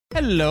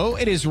Hello,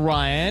 it is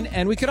Ryan,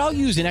 and we could all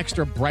use an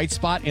extra bright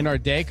spot in our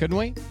day, couldn't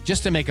we?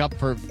 Just to make up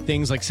for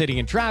things like sitting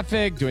in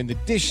traffic, doing the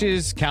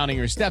dishes, counting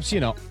your steps,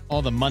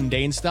 all the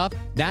mundane stuff.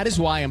 That is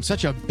why I'm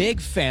such a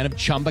big fan of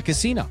Chumba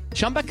Casino.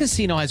 Chumba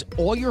Casino has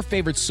all your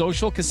favorite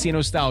social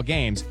casino-style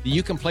games that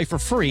you can play for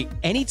free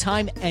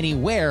anytime,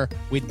 anywhere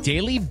with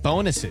daily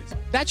bonuses.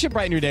 That should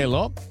brighten your day a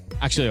little.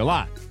 Actually, a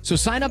lot. So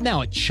sign up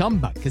now at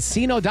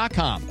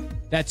ChumbaCasino.com.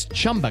 That's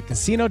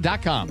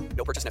ChumbaCasino.com.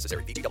 No purchase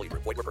necessary. VGW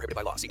Group. Void where prohibited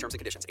by law. See terms and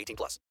conditions.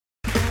 18+.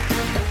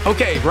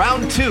 Okay,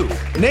 round two.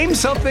 Name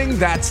something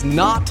that's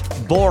not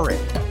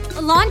boring.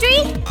 A laundry?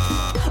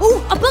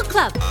 Ooh, a book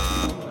club.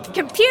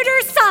 Computer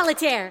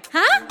solitaire,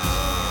 huh?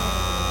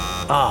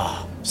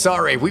 Ah,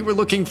 sorry. We were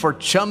looking for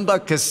Chumba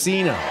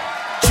Casino.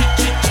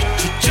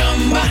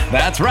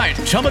 That's right.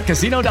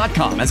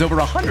 ChumbaCasino.com has over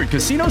 100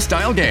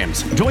 casino-style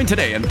games. Join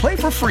today and play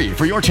for free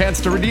for your chance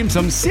to redeem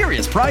some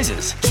serious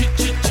prizes.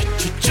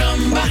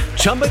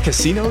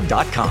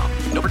 ChumbaCasino.com.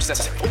 No purchase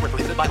necessary. Void where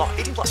prohibited by law.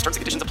 18+. Terms and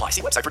conditions apply.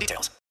 See website for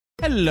details.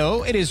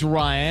 Hello, it is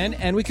Ryan,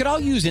 and we could all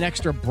use an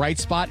extra bright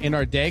spot in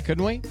our day,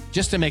 couldn't we?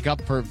 Just to make up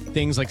for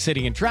things like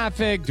sitting in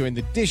traffic, doing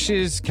the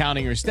dishes,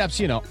 counting your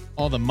steps,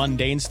 all the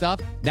mundane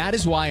stuff. That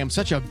is why I'm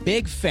such a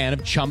big fan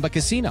of Chumba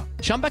Casino.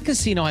 Chumba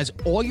Casino has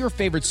all your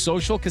favorite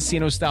social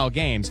casino-style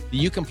games that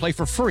you can play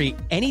for free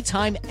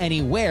anytime,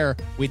 anywhere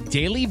with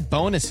daily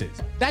bonuses.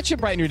 That should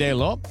brighten your day a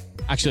little.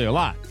 Actually, a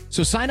lot.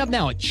 So sign up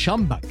now at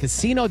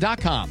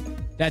ChumbaCasino.com.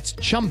 That's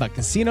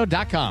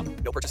ChumbaCasino.com.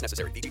 No purchase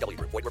necessary. VGW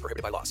Group. Void where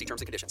prohibited by law. See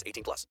terms and conditions.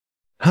 18+.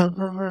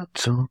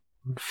 Hearts on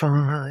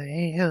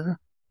fire,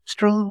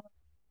 strong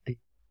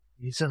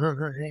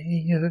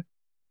desire,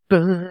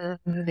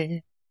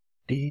 burning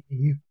deep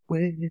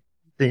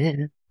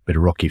within. Bit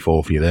of Rocky IV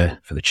for you there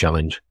for the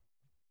challenge.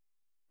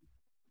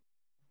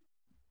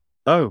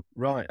 Oh,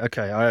 right.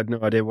 Okay. I had no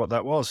idea what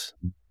that was.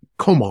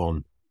 Come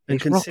on.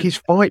 And It's Rocky's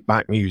fight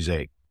back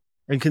music.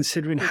 And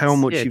considering how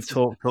much you've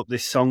talked up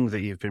this song that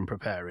you've been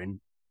preparing,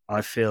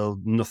 I feel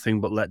nothing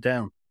but let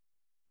down.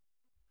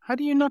 How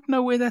do you not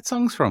know where that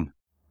song's from?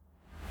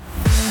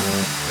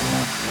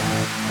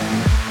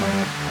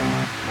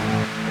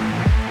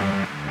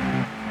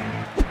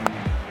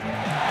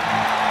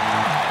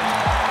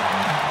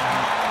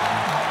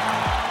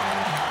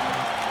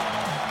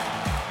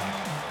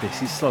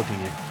 This is Slogging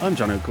It. I'm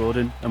John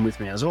O'Gordon, and with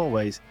me, as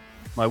always,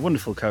 my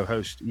wonderful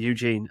co-host,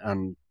 Eugene,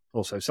 and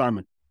also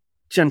Simon.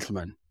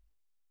 Gentlemen,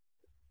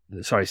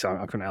 sorry,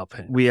 Simon, I couldn't help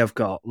it. We have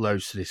got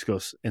loads to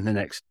discuss in the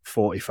next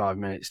 45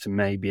 minutes to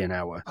maybe an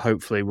hour.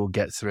 Hopefully, we'll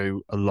get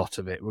through a lot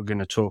of it. We're going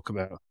to talk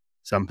about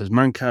Zampa's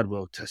Mancard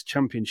World Test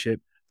Championship,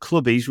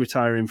 clubbies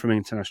retiring from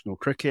international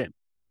cricket,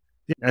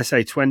 the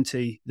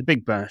SA20, the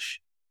Big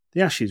Bash, the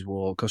Ashes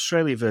Walk,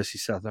 Australia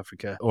versus South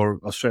Africa, or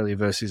Australia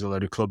versus a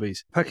load of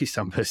clubbies,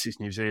 Pakistan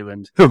versus New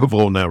Zealand. Who have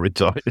all now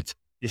retired.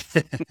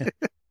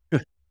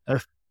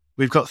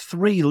 We've got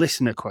 3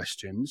 listener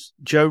questions.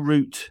 Joe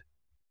Root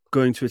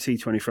going to a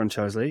T20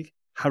 franchise league,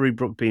 Harry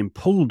Brook being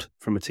pulled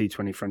from a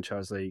T20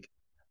 franchise league,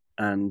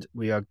 and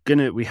we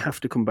have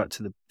to come back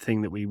to the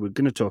thing that we were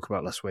going to talk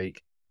about last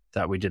week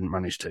that we didn't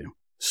manage to.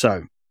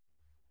 So,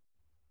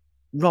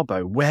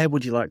 Robbo, where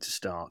would you like to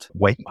start?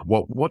 Weight?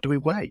 What do we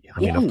weigh? I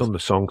mean, I've done the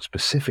song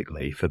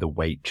specifically for the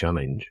weight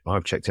challenge.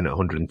 I've checked in at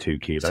 102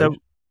 kilos.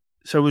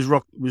 So was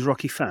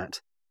Rocky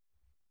fat?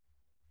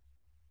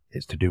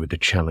 It's to do with the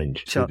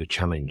challenge. The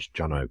challenge,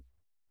 Jono.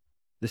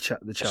 The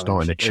challenge.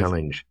 Starting a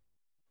challenge.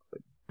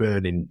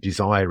 Burning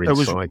desire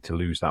inside to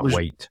lose that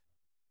weight.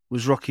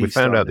 Was Rocky? We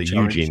found out that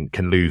Eugene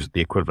can lose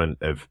the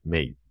equivalent of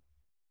me.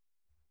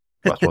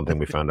 That's one thing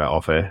we found out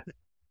off air.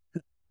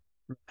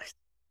 Right.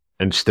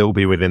 And still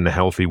be within the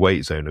healthy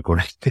weight zone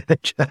according to the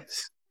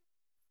NHS.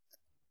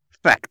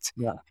 Fact.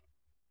 Yeah.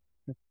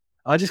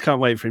 I just can't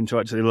wait for him to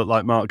actually look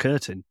like Mark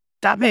Curtin.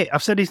 Damn it,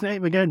 I've said his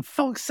name again.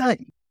 Fuck's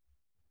sake.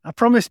 I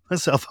promised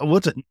myself I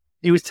wouldn't.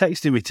 He was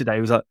texting me today.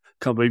 He was like,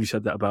 can't believe you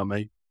said that about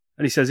me.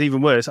 And he says,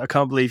 even worse, I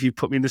can't believe you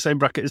put me in the same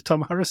bracket as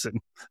Tom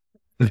Harrison.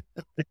 The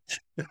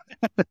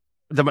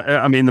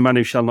man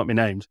who shall not be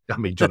named. I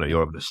mean, Jono, you're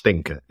having a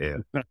stinker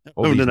here.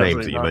 All these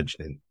names that you're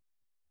mentioning.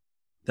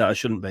 That I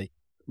shouldn't be.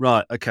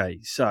 Right, okay,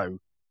 so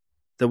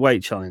the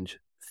weight challenge.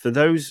 For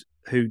those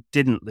who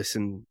didn't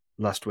listen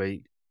last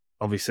week,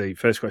 obviously,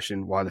 first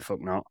question, why the fuck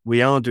not?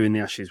 We are doing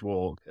the Ashes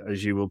Walk,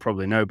 as you will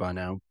probably know by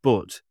now,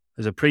 but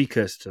as a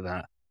precursor to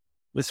that,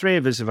 the 3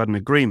 of us have had an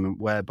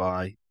agreement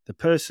whereby the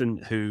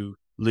person who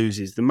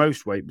loses the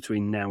most weight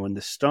between now and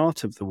the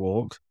start of the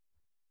walk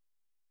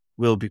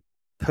will be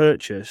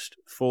purchased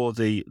for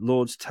the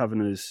Lord's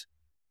Taverners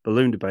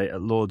balloon debate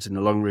at Lord's in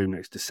the Long Room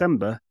next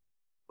December,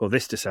 or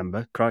this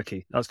December,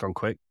 crikey, that's gone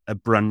quick, a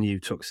brand new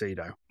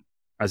tuxedo,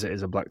 as it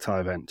is a black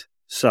tie event.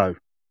 So,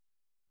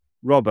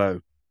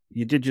 Robbo,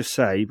 you did just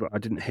say, but I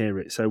didn't hear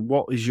it. So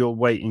what is your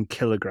weight in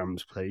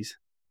kilograms, please?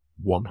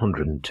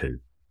 102.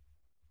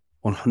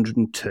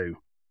 102.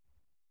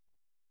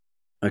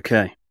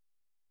 Okay.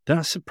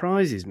 That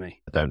surprises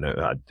me. I don't know.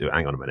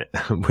 Hang on a minute.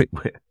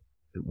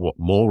 What,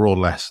 more or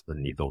less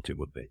than you thought it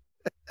would be?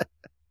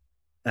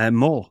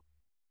 More.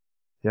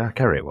 Yeah, I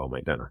carry it well,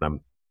 mate, don't I? I'm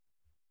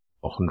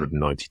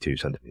 192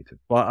 centimetres.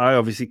 Well, I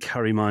obviously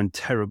carry mine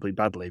terribly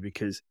badly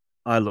because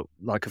I look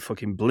like a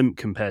fucking blimp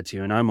compared to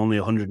you, and I'm only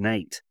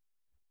 108.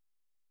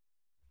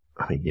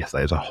 I mean, yes,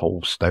 there's a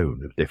whole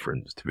stone of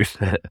difference, to be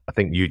fair. I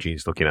think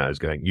Eugene's looking at us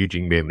going,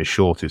 Eugene being the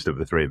shortest of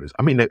the three of us.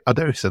 I mean, I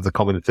don't know if there's a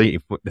common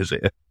theme, does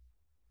it?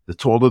 The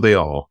taller they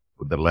are,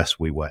 the less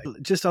we weigh.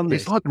 Just on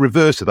this, It's like the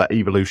reverse of that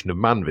evolution of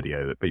man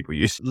video that people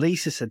use.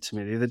 Lisa said to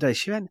me the other day,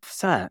 she went,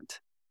 "Fat,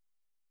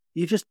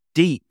 you're just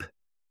deep."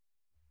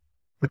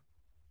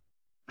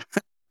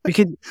 We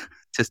can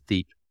Just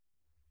deep.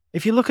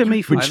 If you look at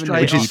me from I haven't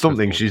straight Which on, is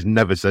something she's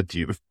never said to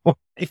you before.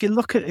 if you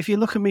look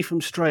at me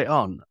from straight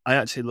on, I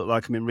actually look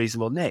like I'm in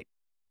reasonable nick.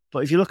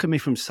 But if you look at me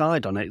from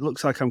side on, it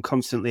looks like I'm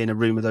constantly in a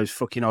room with those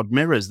fucking odd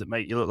mirrors that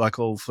make you look like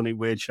all funny,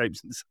 weird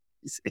shapes and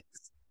sizes.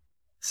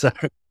 So,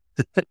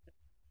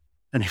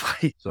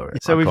 anyway, Sorry,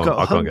 so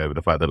I can't go over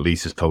the fact that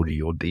Lisa's told you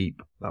you're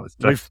deep. That was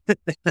just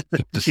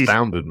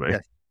astounded me.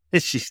 Yeah,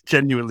 she's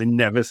genuinely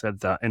never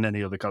said that in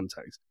any other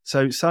context.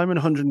 So Simon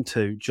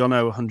 102,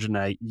 Jono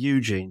 108,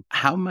 Eugene.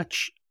 How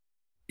much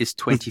is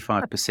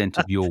 25%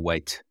 of your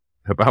weight?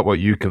 About what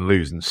you can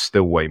lose and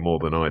still weigh more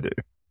than I do.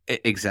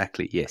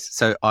 Exactly, yes.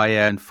 So I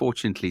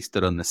unfortunately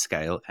stood on the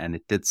scale and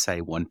it did say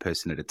one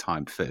person at a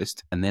time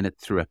first, and then it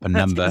threw up a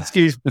number.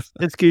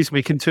 Excuse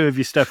me, can two of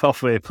you step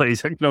off here,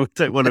 please? I can only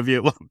take one of you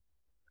at once.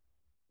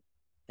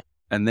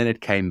 And then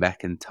it came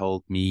back and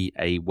told me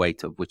a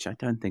weight of which I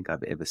don't think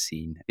I've ever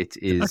seen. It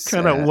is. I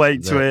cannot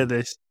wait to hear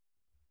this.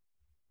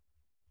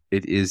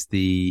 It is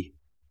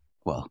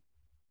well,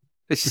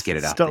 let's just get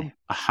it out Stop. there.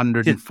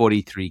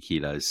 143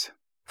 kilos.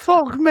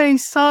 Fuck me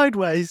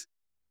sideways.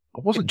 I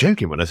wasn't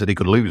joking when I said he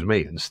could lose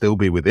me and still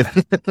be within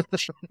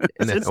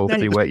in a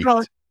healthy weight.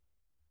 Right.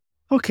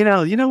 Fucking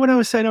hell. You know when I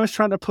was saying I was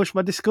trying to push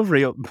my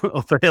Discovery up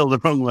a hill the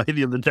wrong way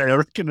the other day, I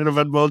reckon I'd have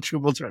had more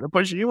trouble trying to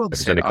push you up. If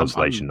it's any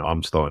consolation,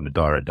 I'm starting a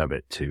direct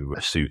debit to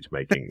a suit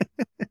making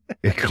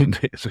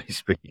as we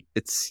speak.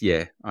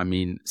 I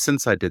mean,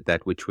 since I did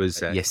that, which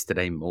was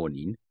yesterday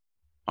morning,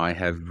 I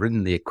have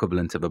ridden the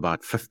equivalent of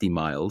about 50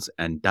 miles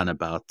and done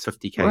about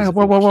 50 k's.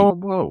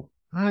 Whoa.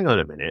 Hang on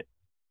a minute.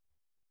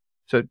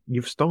 So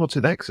you've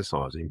started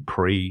exercising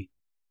Pre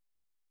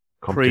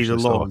pre-competition the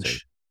starting.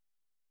 launch.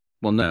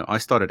 Well, no, I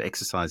started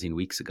exercising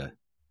weeks ago.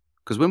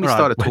 Because when we Right.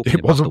 started talking It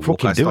about wasn't the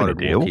walk, I fucking doing a started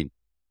deal. walking.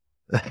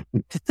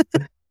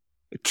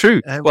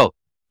 True. Um, Well,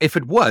 if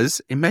it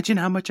was, imagine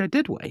how much I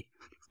did weigh.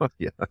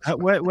 Yeah.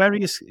 Where are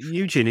you,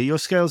 Eugene? Are your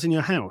scales in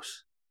your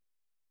house?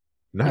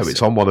 No, Yes, it's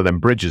sir. on one of them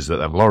bridges that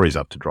them lorries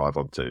have to drive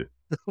onto.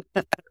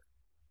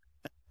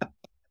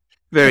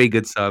 Very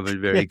good, Simon.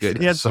 Very Yeah,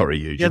 good. yeah. Sorry,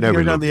 You you had to know go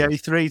we down love the you.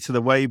 A3 to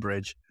the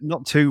Weybridge.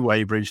 Not to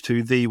Weybridge,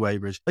 to the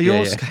Weybridge. Are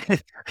Yeah,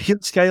 you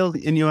scaled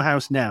in your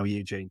house now,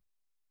 Eugene?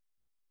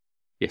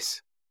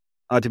 Yes.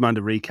 I demand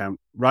a recount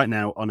right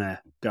now on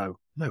air. Go.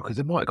 No, because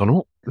it might have gone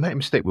up. Let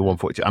him stick with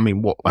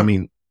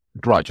 142.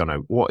 Right,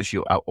 Jono, what is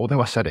your,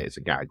 although I said it as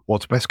a gag,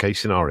 what's best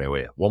case scenario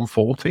here?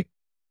 140?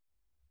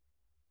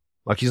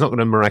 Like, he's not going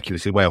to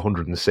miraculously weigh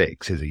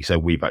 106, is he? So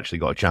we've actually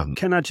got a chance.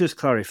 Can I just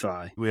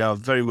clarify? We are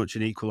very much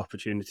an equal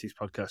opportunities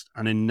podcast,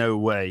 and in no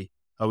way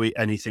are we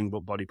anything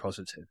but body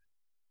positive.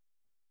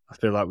 I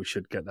feel like we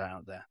should get that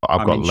out there.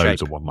 I've I'm got in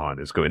loads shape. of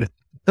one-liners going in.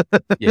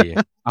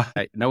 Yeah.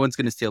 Hey, no one's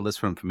going to steal this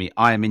from me.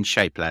 I am in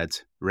shape,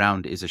 lads.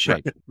 Round is a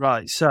shape.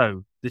 Right.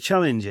 So the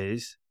challenge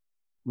is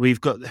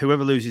we've got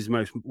whoever loses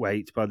most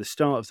weight by the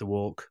start of the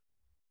walk.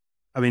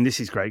 I mean, this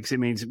is great because it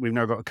means we've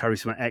now got to carry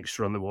some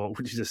extra on the walk,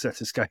 which is a set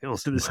of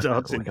scales at the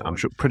start. I'm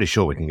pretty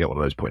sure we can get one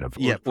of those put in.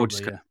 Yeah, Or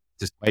probably,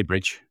 just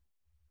Weybridge.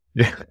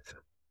 Yeah.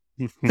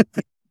 yeah.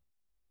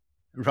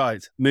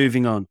 Right.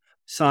 Moving on.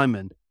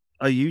 Simon,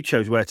 you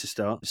chose where to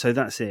start. So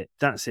that's it.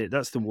 That's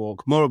the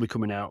walk. More will be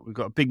coming out. We've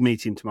got a big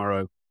meeting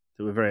tomorrow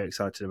that we're very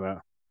excited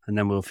about. And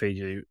then we'll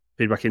feed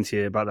back into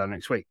you about that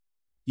next week.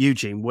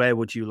 Eugene, where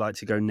would you like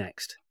to go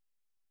next?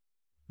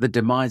 The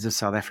demise of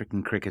South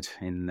African cricket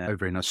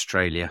over in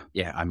Australia.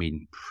 Yeah, I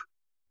mean,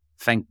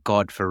 thank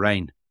God for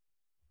rain.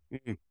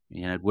 You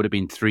know, it would have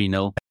been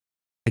 3-0.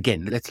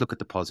 Again, let's look at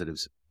the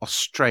positives.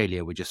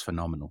 Australia were just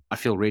phenomenal. I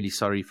feel really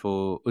sorry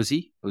for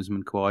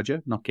Usman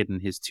Khawaja, not getting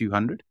his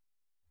 200.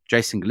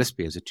 Jason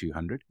Gillespie has a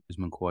 200.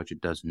 Usman Khawaja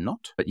does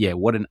not. But yeah,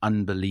 what an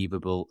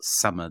unbelievable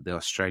summer the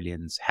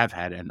Australians have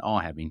had and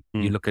are having.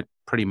 You look at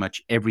pretty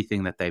much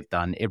everything that they've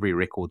done. Every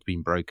record's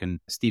been broken.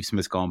 Steve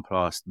Smith's gone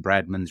past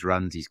Bradman's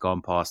runs. He's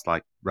gone past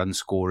like run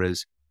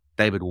scorers.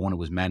 David Warner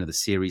was man of the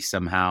series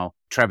somehow.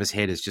 Travis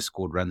Head has just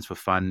scored runs for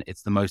fun.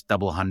 It's the most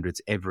double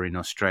hundreds ever in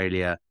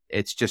Australia.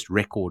 It's just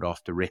record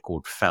after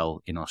record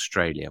fell in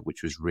Australia,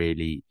 which was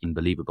really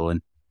unbelievable.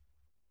 And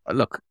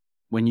look,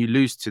 when you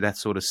lose to that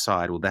sort of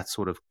side or that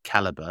sort of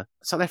caliber,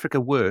 South Africa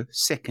were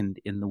second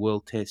in the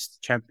World Test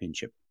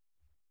Championship.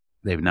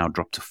 They've now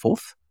dropped to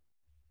fourth.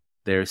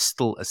 There is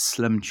still a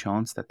slim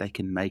chance that they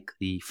can make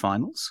the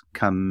finals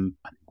come,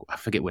 I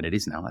forget when it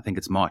is now. I think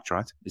it's March,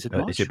 right? Is it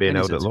March? Is it being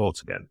When held is at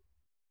Lords again?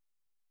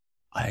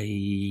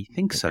 I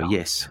think so,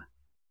 yes.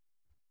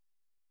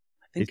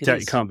 I think It it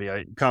is. can't be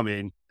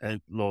in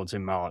Lords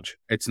in March.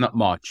 It's not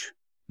March.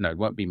 No, it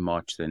won't be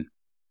March then.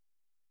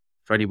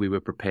 If only we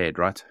were prepared,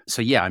 right?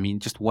 So yeah, I mean,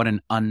 just what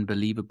an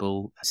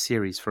unbelievable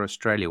series for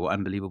Australia, or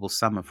unbelievable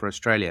summer for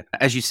Australia.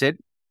 As you said,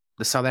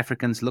 the South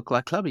Africans look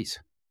like clubbies.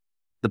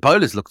 The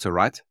bowlers looked all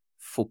right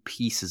for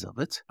pieces of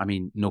it. I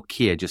mean,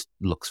 Nortje just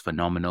looks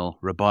phenomenal.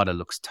 Rabada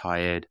looks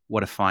tired.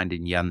 What a find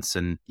in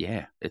Janssen.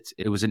 Yeah,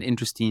 it was an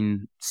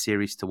interesting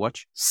series to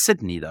watch.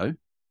 Sydney, though,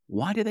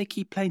 why do they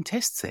keep playing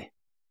tests there?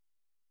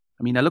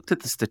 I mean, I looked at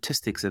the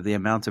statistics of the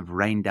amount of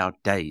rained out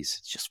days.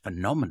 It's just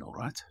phenomenal,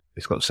 right?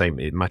 It's got the same.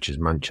 It matches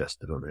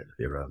Manchester, doesn't it?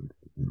 Your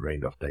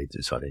rained off days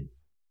deciding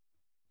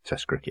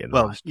Test cricket.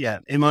 Well, yeah,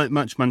 it might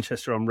match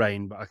Manchester on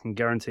rain, but I can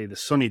guarantee the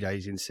sunny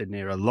days in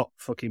Sydney are a lot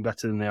fucking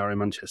better than they are in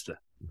Manchester.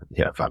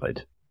 Yeah,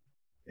 valid.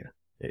 Yeah,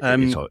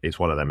 it's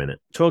one of them, innit?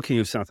 Talking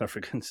of South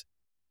Africans,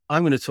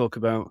 I'm going to talk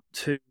about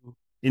 2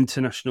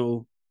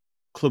 international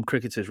club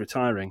cricketers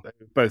retiring,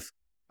 both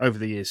over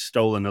the years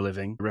stolen a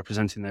living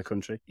representing their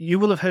country. You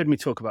will have heard me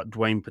talk about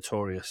Dwayne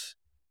Pretorius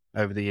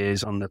over the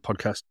years on the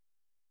podcast.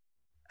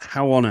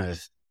 How on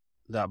earth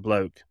that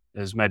bloke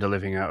has made a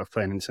living out of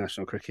playing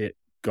international cricket,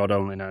 God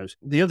only knows.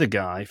 The other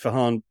guy,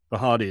 Farhan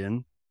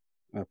Bahadian,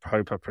 I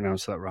hope I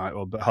pronounced that right,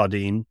 or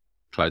Bahadine.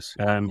 Close.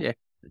 Yeah.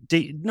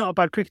 Not a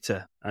bad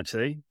cricketer,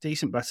 actually.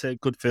 Decent batter,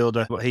 good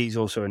fielder. But he's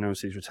also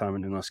announced his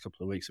retirement in the last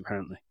couple of weeks,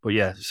 apparently. But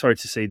yeah, sorry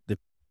to see the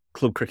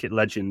club cricket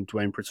legend,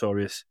 Dwayne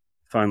Pretorius,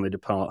 finally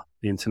depart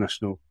the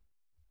international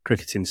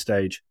cricketing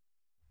stage.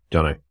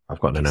 Jono, I've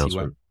got an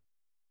announcement.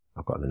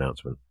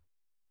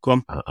 Go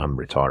on. I'm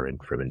retiring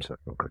from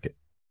international cricket.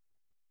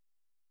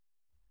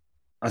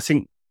 I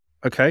think,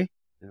 okay.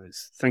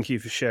 Thank you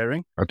for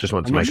sharing. I just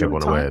want to make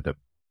everyone aware that...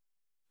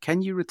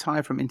 Can you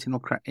retire from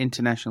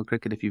international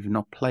cricket if you've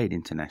not played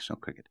international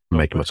cricket? I'm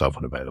making myself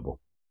unavailable.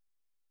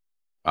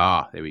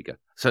 Ah, there we go.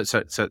 So,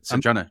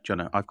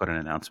 Jono, I've got an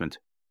announcement.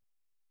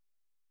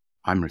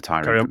 I'm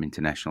retiring from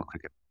international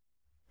cricket.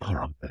 All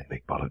right,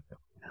 big bollock.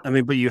 I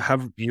mean, but you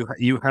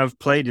have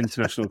played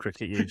international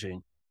cricket,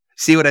 Eugene.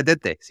 See what I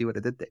did there?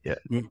 Yeah.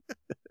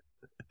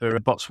 For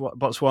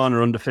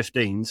Botswana under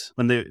 15s,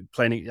 when they were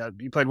playing,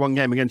 you played one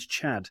game against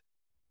Chad.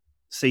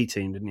 C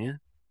team, didn't you?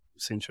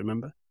 Seem to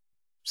remember.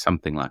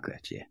 Something like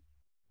that, yeah.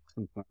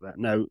 Something like that.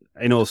 No,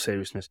 in all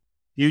seriousness,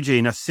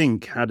 Eugene, I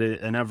think, had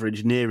an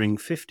average nearing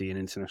 50 in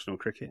international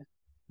cricket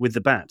with the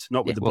bat,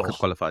 not with the ball. World Cup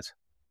qualifies.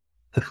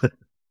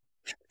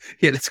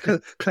 Yeah, let's go.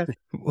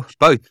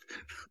 Both.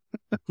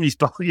 His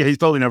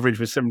bowling average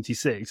was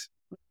 76.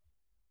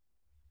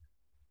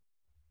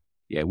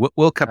 Yeah,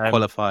 World Cup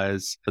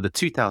qualifiers for the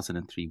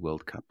 2003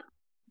 World Cup.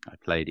 I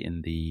played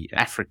in the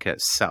Africa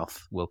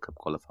South World Cup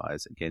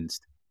qualifiers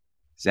against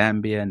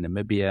Zambia,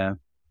 Namibia,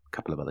 a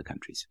couple of other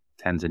countries,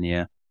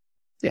 Tanzania.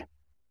 Yeah.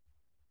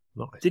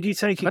 Nice. Did you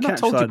take a But I catch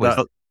told like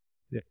you,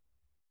 that?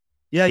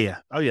 Yeah.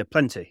 Oh, yeah,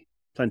 plenty.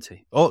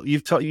 Oh,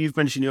 you've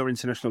mentioned your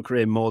international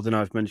career more than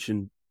I've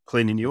mentioned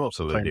cleaning you up.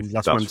 Absolutely.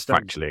 That's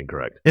factually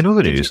incorrect. In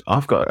other news,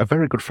 I've got a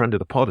very good friend of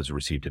the pod has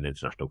received an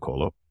international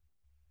call-up.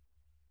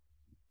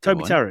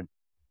 Toby Tarrant.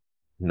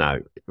 No.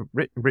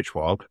 Rich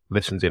Wild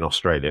listens in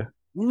Australia.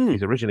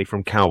 He's originally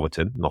from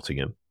Calverton,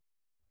 Nottingham,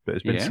 but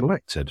has been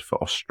selected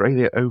for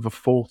Australia over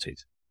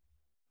 40s.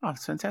 Oh,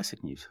 that's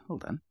fantastic news. Well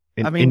done.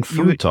 In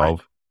front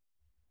of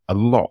a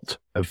lot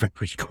of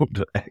very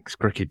good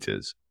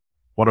ex-cricketers,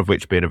 one of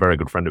which being a very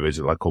good friend of his,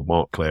 called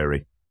Mark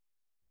Cleary,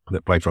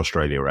 that played for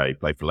Australia A,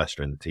 played for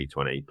Leicester in the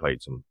T20,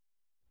 played some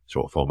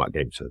sort of format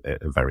games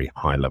at a very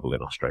high level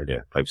in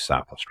Australia, played for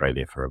South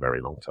Australia for a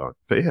very long time.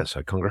 But yeah,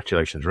 so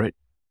congratulations, Rich.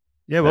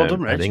 Yeah, well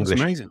done, Rich. That's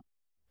amazing.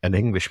 An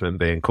Englishman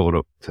being called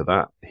up to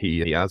that.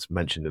 He has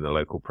mentioned in the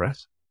local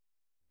press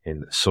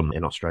in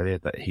Australia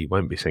that he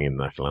won't be singing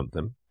the national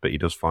anthem, but he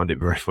does find it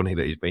very funny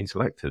that he's been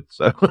selected.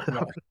 So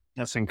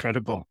that's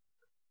incredible.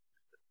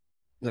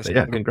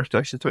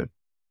 Congratulations to him.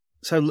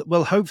 So,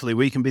 well, hopefully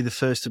we can be the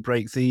first to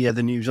break the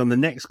news on the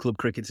next club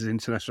cricketer's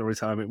international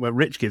retirement where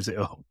Rich gives it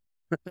up.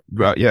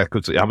 Right, yeah,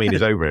 because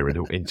he's over here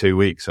in 2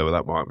 weeks, so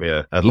that might be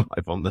a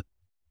live on the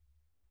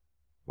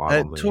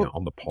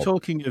on the pod.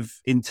 Talking of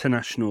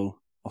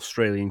international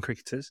Australian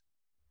cricketers,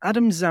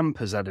 Adam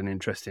Zampa's had an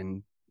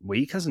interesting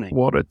week, hasn't he?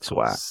 What a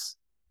twat.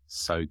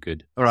 So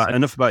good. All right,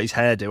 enough about his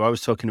hairdo. I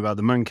was talking about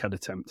the Mankad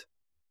attempt.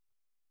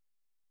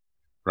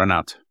 Run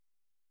out.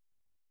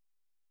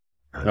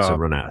 It's a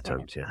run out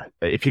attempt, yeah.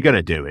 If you're going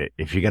to do it,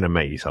 if you're going to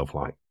make yourself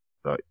like,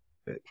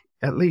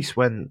 at least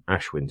when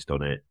Ashwin's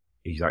done it,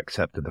 he's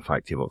accepted the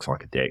fact he looks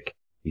like a dick.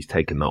 He's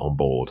taken that on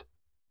board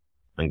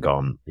and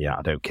gone, yeah,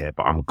 I don't care,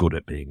 but I'm good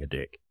at being a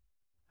dick.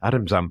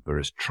 Adam Zampa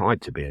has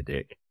tried to be a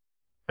dick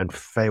and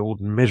failed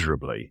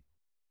miserably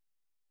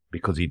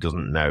because he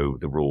doesn't know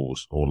the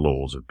rules or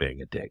laws of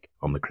being a dick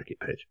on the cricket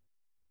pitch.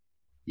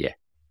 Yeah.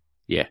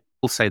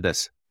 We'll say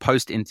this.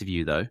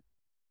 Post-interview, though,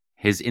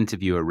 his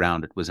interview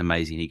around it was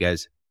amazing. He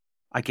goes,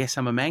 I guess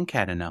I'm a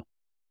Mancatter now.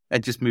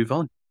 And just move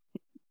on.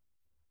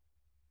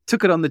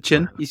 Took it on the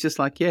chin. He's just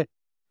like, yeah.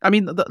 I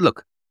mean,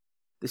 look,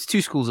 there's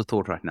 2 schools of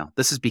thought right now.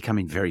 This is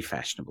becoming very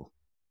fashionable.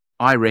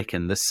 I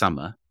reckon this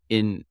summer,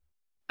 in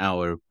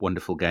our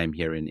wonderful game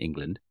here in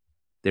England,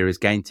 there is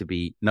going to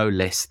be no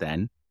less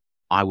than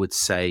I would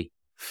say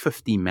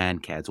 50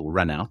 man-cads or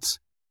run-outs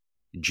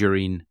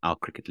during our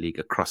cricket league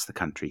across the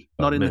country.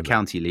 Not in the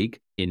county league,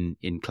 in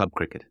club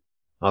cricket.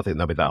 I think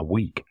that'll be that a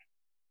week.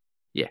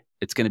 Yeah,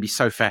 it's going to be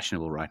so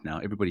fashionable right now.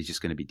 Everybody's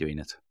just going to be doing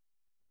it.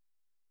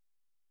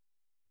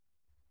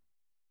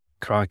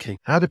 Crikey.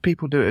 How do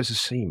people do it as a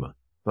seamer?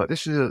 Like,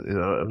 this is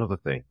another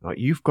thing. Like,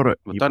 you've got to...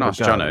 Well, don't ask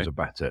Jono. As a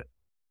batter.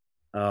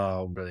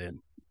 Oh,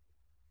 brilliant.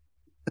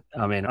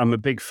 I mean, I'm a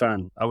big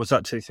fan. I was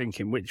actually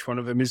thinking which one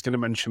of them is going to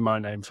mention my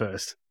name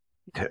first.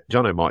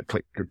 Jono might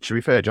clip... To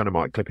be fair, Jono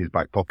might clip his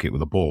back pocket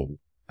with a ball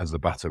as the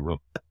batter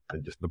runs.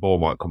 And just the ball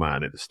might come out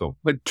and hit the stump.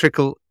 But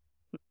trickle...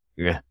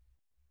 Yeah.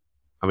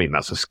 I mean,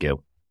 that's a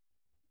skill.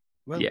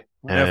 Well, yeah.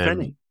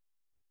 Penny.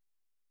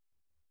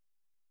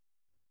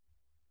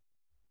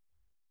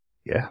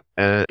 Yeah.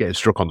 Getting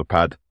struck on the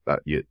pad,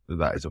 that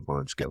is a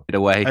fine skill. Get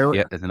away.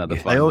 Yeah, there's another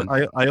fun one.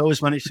 I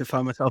always manage to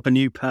find myself a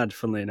new pad,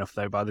 funnily enough,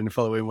 though, by the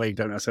following week,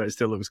 don't I? So it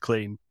still looks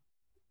clean.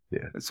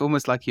 Yeah. It's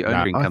almost like your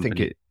own drink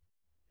company.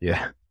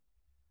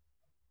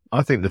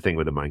 I think the thing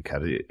with the man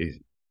cad is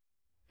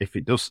if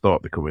it does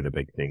start becoming a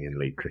big thing in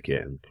league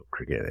cricket and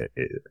cricket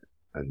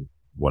and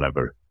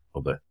whatever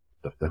other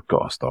stuff, they've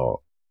got to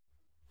start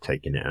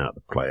taking it out of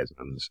the players'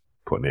 hands,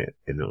 putting it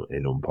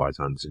in umpires'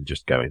 hands and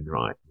just going,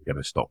 right, we're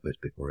going to stop this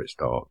before it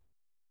starts.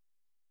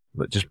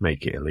 But just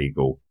make it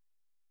illegal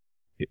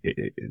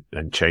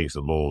and change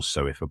the laws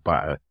so if a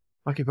batter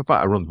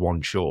runs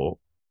one short,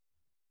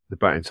 the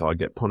batting side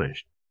get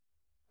punished.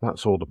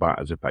 That's all the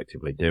batter's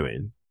effectively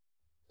doing.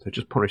 So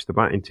just punish the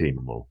batting team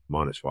more,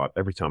 -5.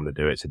 Every time they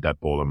do it, it's a dead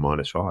ball and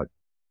 -5.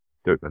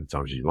 Do it as many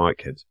times as you like,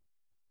 kids.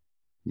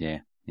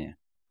 Yeah.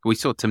 We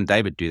saw Tim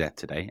David do that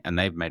today, and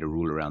they've made a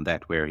rule around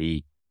that where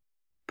he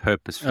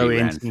purposefully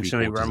ran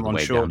three-quarters of the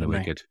way down the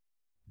wicket.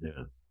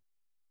 Yeah.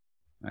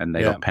 And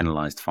they got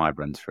penalised 5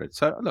 runs for it.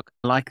 So, look,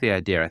 I like the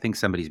idea. I think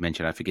somebody's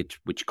mentioned, I forget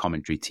which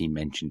commentary team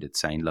mentioned it,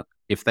 saying, look,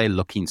 if they're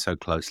looking so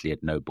closely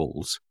at no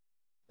balls,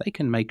 they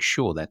can make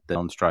sure that the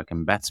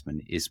non-striking batsman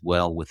is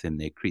well within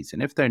their crease.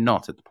 And if they're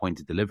not at the point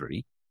of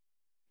delivery,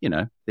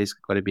 there's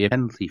got to be a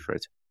penalty for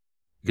it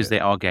because they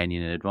are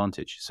gaining an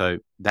advantage. So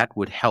that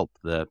would help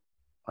the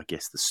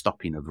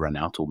stopping of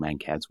run-out or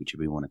man-cads,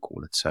 whichever you want to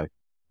call it. So,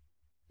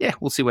 yeah,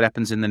 we'll see what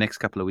happens in the next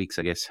couple of weeks,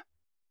 I guess.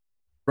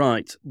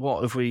 Right,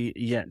 what have we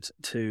yet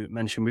to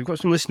mention? We've got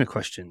some listener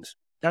questions.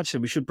 Actually,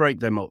 we should break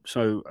them up.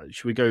 So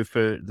should we go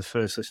for the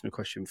first listener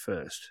question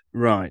first?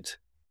 Right.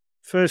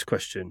 First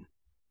question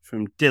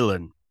from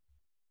Dylan.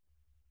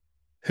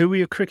 Who were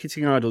your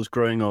cricketing idols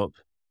growing up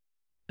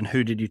and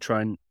who did you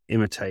try and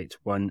imitate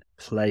when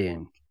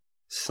playing?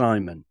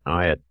 Simon.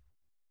 I had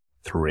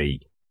 3,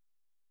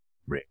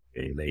 really.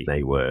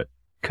 They were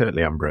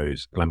Curtly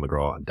Ambrose, Glenn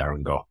McGrath and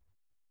Darren Gough.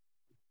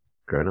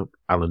 Growing up,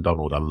 Alan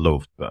Donald I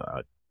loved,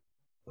 but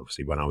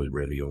obviously when I was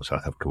really young,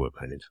 South Africa were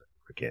playing into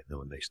cricket, and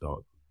when they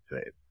started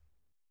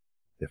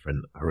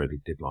different, I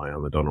really did like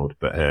Alan Donald.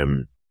 But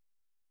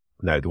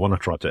no, the one I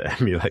tried to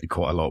emulate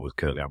quite a lot was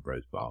Curtly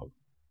Ambrose, but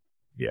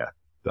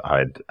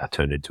I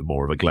turned into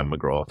more of a Glenn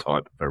McGrath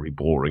type, very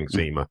boring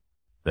seamer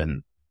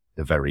than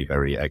the very,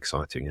 very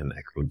exciting and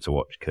excellent to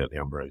watch Curtly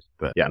Ambrose.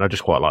 But yeah, and I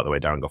just quite like the way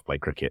Darren Gough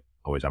played cricket,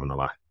 always having a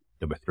laugh.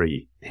 There were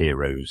 3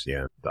 heroes,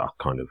 that I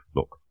kind of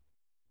not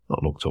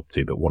looked up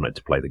to, but wanted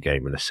to play the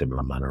game in a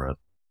similar manner.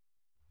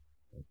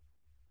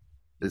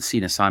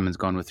 Sina Simon's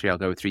gone with 3. I'll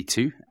go with 3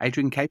 too.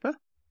 Adrian Caper,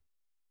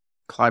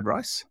 Clive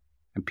Rice,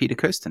 and Peter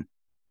Kirsten.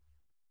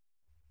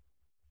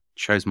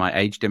 Shows my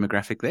age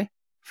demographic there.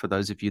 For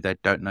those of you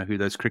that don't know who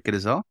those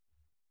cricketers are,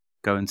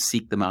 go and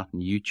seek them out on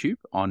YouTube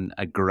on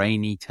a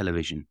grainy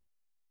television.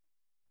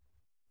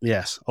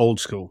 Yes, old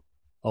school.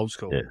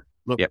 Yeah.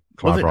 Look,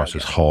 Clive Rice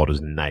was hard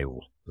as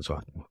nails as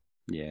well.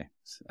 Yeah,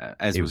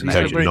 as he was was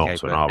Adrian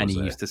nuts Caper, when I was and he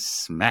there. used to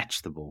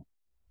smash the ball.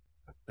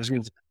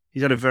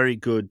 He's had a very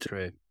good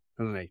career,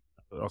 hasn't he?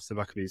 Off the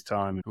back of his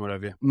time and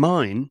whatever.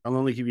 Mine, I'll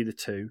only give you the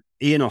 2.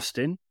 Ian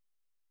Austin.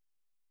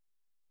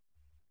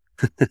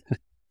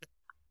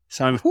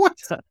 Simon. What?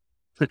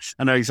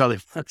 I know exactly.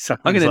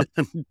 I'm going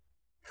to.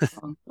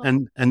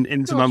 and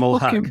into my mole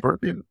hack.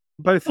 Brilliant.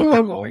 Both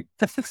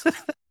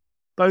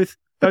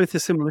a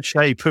similar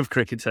shape of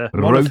cricketer.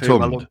 One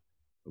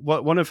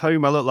of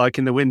whom I look like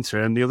in the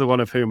winter, and the other one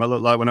of whom I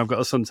look like when I've got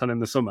a suntan in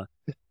the summer.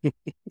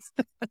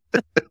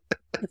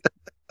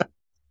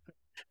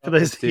 For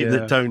those of you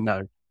that don't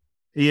know,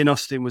 Ian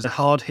Austin was a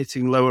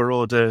hard-hitting,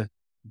 lower-order,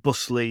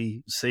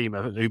 bustly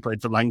seamer who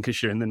played for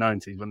Lancashire in the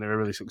 90s when they were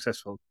really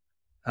successful.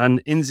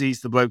 And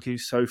Inzi's the bloke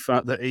who's so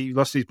fat that he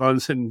lost his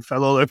balance and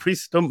fell all over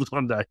his stumps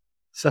one day.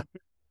 So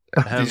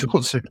he's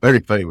also very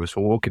famous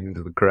for walking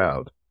into the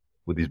crowd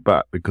with his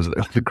bat because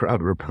the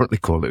crowd were apparently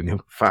calling him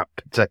a fat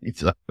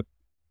potato.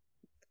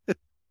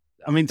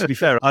 I mean, to be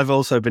fair, I've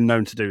also been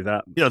known to do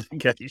that.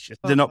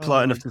 They're not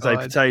polite enough to say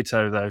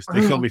potato, though. So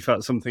they call me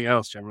fat something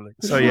else, generally.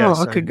 So, yeah.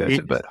 I could go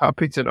to bed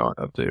happy tonight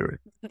after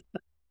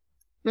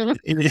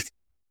it.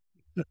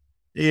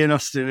 Ian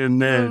Austin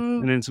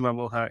and Into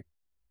My Hack.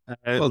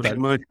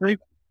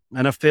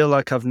 And I feel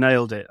like I've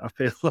nailed it. I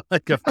feel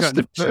like I've That's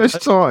the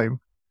first time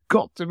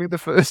got to be the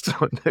first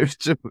time those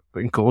two have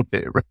been called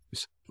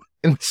heroes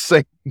in the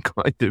same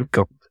kind of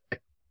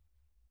context.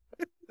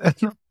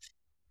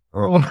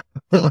 Oh.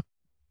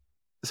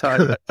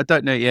 So I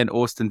don't know Ian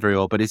Austin very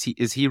well, but is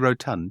he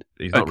rotund?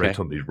 He's not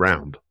rotund, he's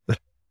round.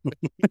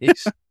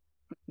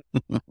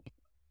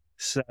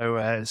 So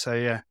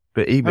yeah.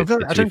 But even,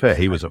 to be fair,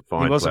 he was a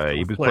fine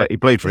player. He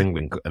played for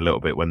England a little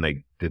bit when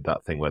they did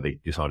that thing where they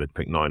decided to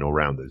pick 9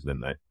 all-rounders,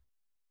 didn't they?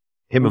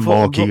 Him and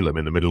Mark Elam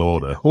in the middle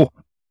order. Oh.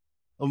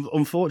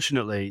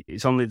 Unfortunately,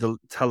 it's only the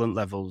talent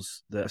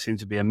levels that seem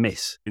to be a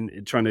miss.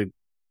 In trying to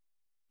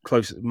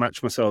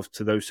match myself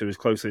to those two as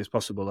closely as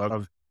possible,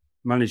 I've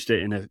managed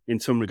it in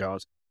some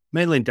regards,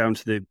 mainly down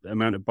to the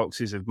amount of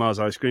boxes of Mars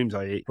ice creams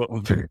I eat. But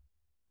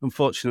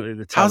unfortunately,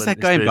 the talent. How's that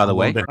going, by the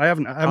way? I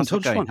haven't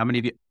touched one. How many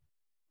of you?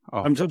 Oh,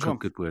 I haven't touched one.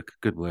 Good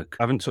work.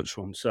 I haven't touched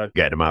one. So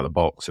get him out of the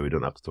box so we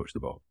don't have to touch the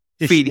ball.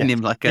 Feeding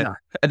him like an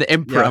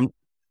emperor.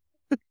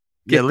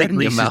 Yeah,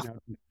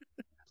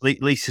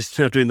 Lisa's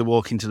still doing the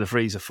walk into the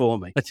freezer for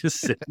me. I just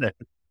sit there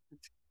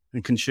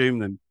and consume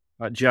them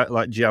like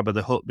Jabba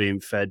the Hutt being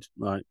fed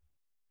like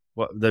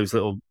what those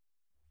little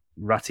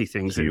ratty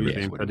things that were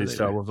being fed in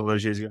Star Wars all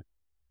those years ago.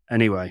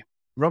 Anyway,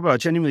 Robert, I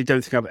genuinely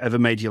don't think I've ever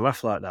made you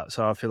laugh like that,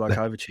 so I feel like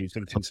I've achieved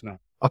something tonight.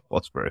 Oh,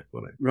 that's very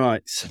funny.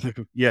 Right, so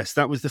yes,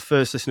 that was the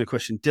first listener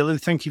question. Dylan,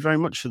 thank you very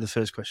much for the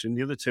first question.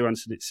 The other two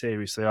answered it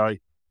seriously. I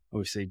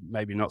obviously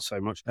maybe not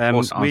so much.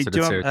 We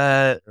do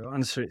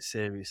answer it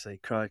seriously,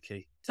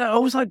 crikey. So I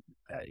was like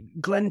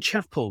Glenn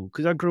Chappell,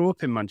 because I grew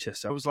up in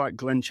Manchester. I was like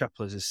Glenn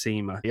Chappell as a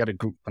seamer. He had a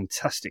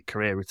fantastic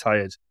career,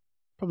 retired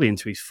probably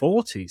into his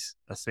 40s,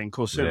 I think,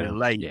 or certainly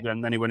late. Yeah.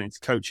 And then he went into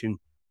coaching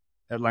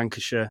at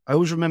Lancashire. I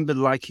always remember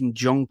liking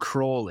John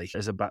Crawley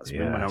as a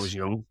batsman when I was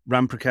young.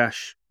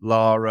 Ramprakash,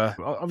 Lara.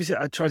 Obviously,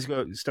 I tried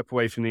to step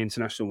away from the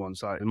international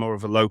ones, like more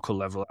of a local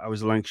level. I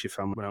was a Lancashire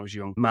fan when I was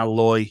young.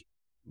 Malloy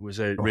was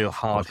a real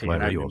hard hit.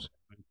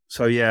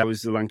 So yeah, I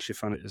was the Lancashire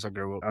fan as I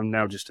grew up. I'm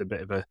now just a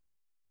bit of a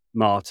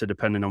martyr,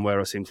 depending on where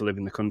I seem to live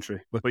in the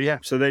country. But yeah,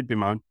 so they'd be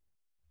mine.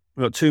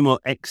 We've got two more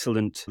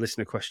excellent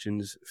listener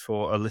questions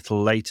for a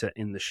little later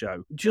in the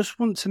show. Just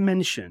want to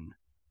mention,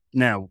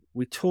 now,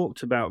 we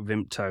talked about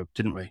Vimto,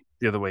 didn't we,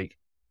 the other week?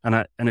 And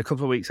a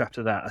couple of weeks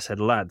after that, I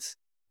said, lads,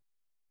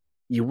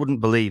 you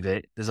wouldn't believe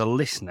it. There's a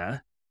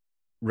listener,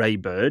 Ray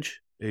Burge,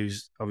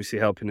 who's obviously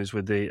helping us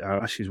with the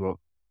Ashes Walk,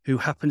 who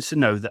happens to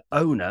know the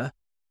owner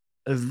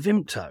of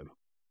Vimto.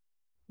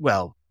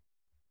 Well,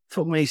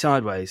 fuck me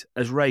sideways,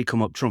 has Ray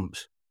come up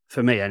trumps?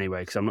 For me,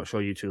 anyway, because I'm not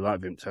sure you two like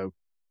Vimto.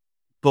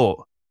 But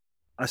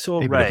I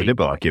saw Even Ray. If we did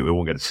like it, we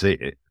won't get to see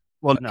it.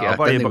 Well, no, I'll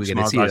buy you a box of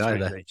Mars ice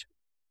cream each.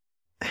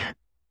 either.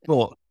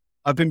 But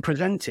I've been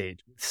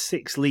presented with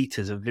 6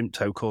 litres of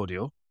Vimto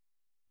cordial,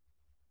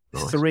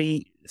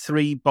 nice.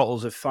 three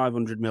bottles of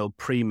 500ml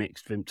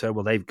pre-mixed Vimto.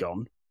 Well, they've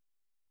gone.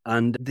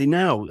 And they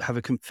now have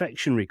a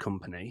confectionery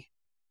company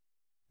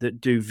that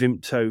do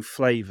Vimto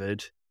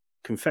flavoured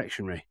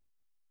confectionery.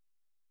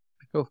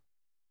 Cool.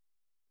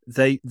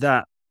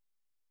 That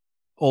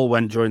all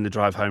went during the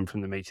drive home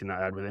from the meeting that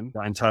I had with him,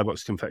 that entire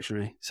box of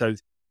confectionery. So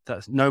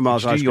that's no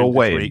Mars ice cream. Your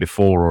weighing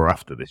before or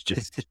after this?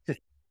 Just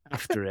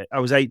after it. I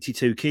was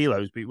 82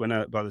 kilos when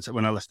I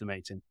left the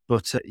meeting.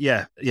 But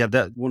yeah,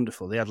 that's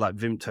wonderful. They had like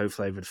Vimto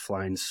flavoured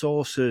flying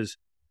saucers,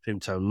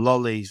 Vimto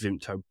lollies,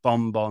 Vimto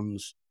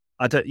bonbons.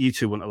 You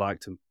two wouldn't have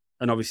liked them.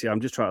 And obviously, I'm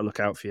just trying to look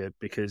out for you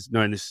because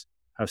knowing this,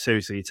 how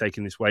seriously you're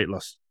taking this weight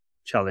loss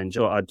challenge,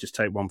 I thought I'd just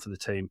take one for the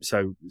team.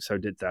 So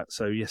did that.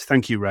 So yes,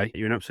 thank you, Ray.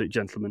 You're an absolute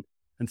gentleman.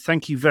 And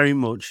thank you very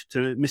much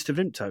to Mr.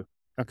 Vimto.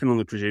 I can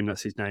only presume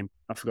that's his name.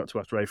 I forgot to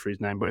ask Ray for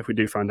his name, but if we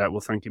do find out, we'll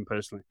thank him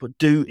personally. But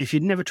if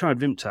you'd never tried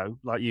Vimto,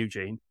 like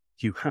Eugene,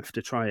 you have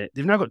to try it.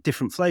 They've now got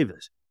different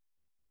flavours.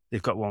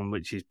 They've got one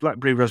which is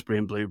blackberry, raspberry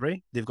and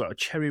blueberry. They've got a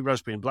cherry,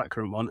 raspberry and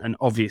blackcurrant one, and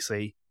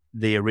obviously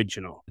the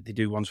original. They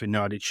do ones with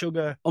no added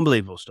sugar.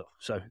 Unbelievable stuff.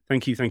 So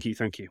thank you.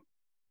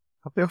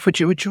 Have they offered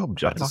you a job,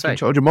 Jack? Like in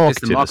charge of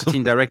marketing. It's the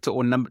marketing director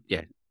or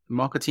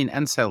marketing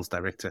and sales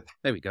director.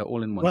 There we go,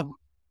 all in one. Well,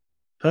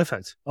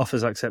 perfect.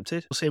 Offers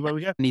accepted. We'll see where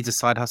we go. Needs a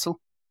side hustle?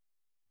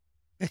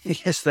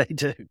 Yes, they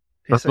do.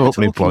 That's not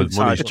what employs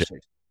money.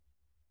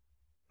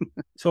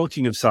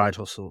 Talking of side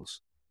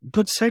hustles,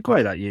 good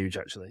segue that huge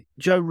actually.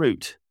 Joe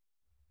Root,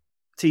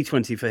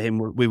 T20 for him,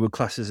 we would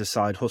class as a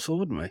side hustle,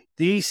 wouldn't we?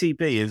 The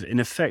ECB have in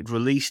effect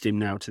released him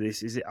now to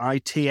this. Is it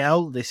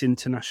ITL, this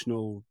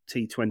international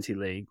T20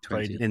 league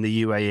played in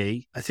the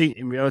UAE? I think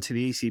in reality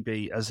the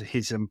ECB, as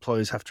his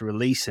employers, have to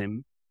release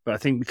him. But I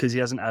think because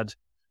he's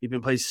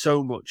been playing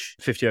so much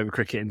 50 over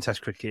cricket and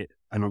Test cricket,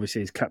 and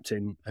obviously he's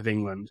captain of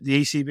England.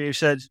 The ECB have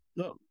said,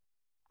 look,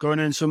 go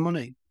and earn some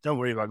money. Don't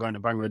worry about going to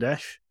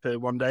Bangladesh for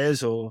one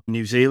days or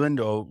New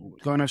Zealand, or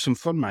go and have some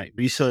fun, mate.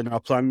 We're still in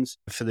our plans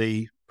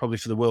probably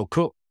for the World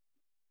Cup.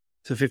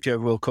 The 50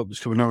 over World Cup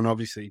that's coming on,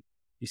 obviously,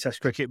 he's Test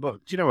cricket.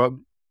 But do you know what?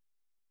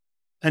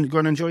 And go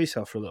and enjoy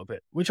yourself for a little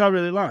bit, which I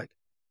really like.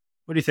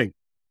 What do you think?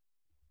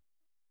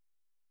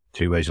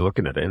 Two ways of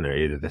looking at it, isn't there?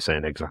 Either they're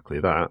saying exactly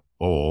that,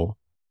 or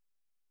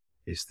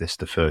is this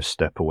the first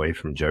step away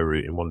from Joe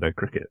Root in one-day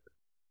cricket?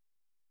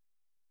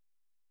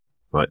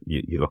 Like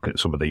you look at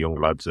some of the young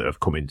lads that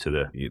have come into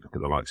you look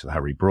at the likes of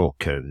Harry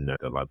Brook and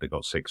the lad that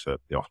got 6 for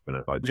the off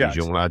spinner. Like these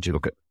young lads, you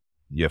look at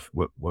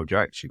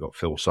Jacks, you've got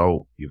Phil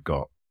Salt, you've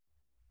got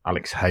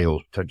Alex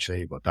Hales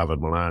potentially, you've got David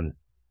Milan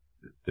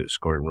that's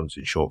scoring runs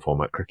in short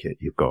format cricket.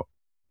 You've got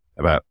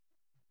about,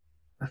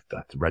 I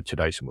read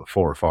today, some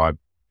 4 or 5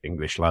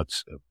 English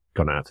lads have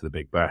gone out to the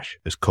Big Bash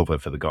as cover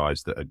for the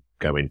guys that are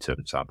going to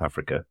South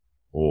Africa.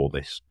 All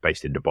this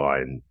based in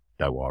Dubai and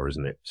Doha,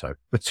 isn't it? So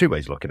there's 2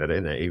 ways looking at it,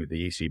 isn't it? Either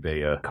the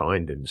ECB are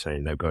kind and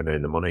saying they're going to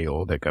earn the money,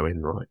 or they're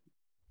going right.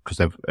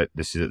 Because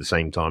this is at the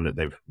same time that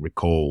they've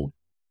recalled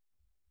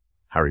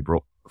Harry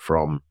Brook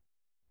from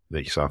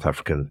the South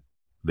African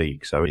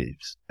league. So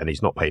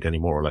he's not paid any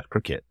more or less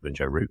cricket than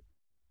Joe Root.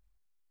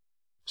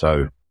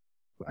 So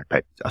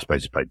I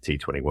suppose he's played the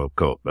T20 World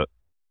Cup, but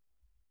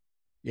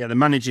yeah, they're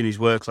managing his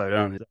workload,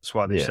 aren't they? That's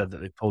why they said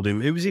that they pulled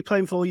him. Who was he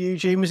playing for,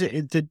 Eugene? Was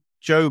it the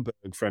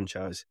Joburg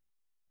franchise?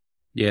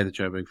 Yeah, the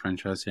Joburg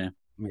franchise, yeah.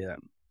 Yeah.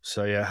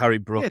 So, yeah, Harry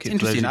Brook. Yeah, it's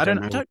interesting. I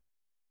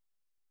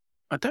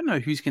don't know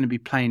who's going to be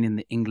playing in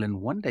the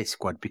England one-day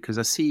squad, because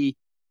I see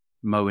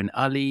Moeen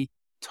Ali,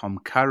 Tom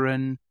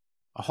Curran,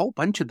 a whole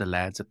bunch of the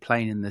lads are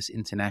playing in this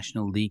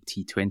International League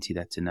T20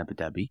 that's in Abu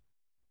Dhabi.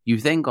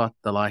 You've then got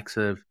the likes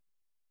of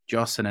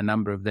Joss and a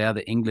number of the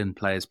other England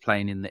players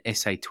playing in the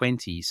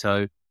SA20.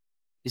 So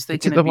is there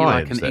going to be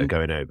like an... that are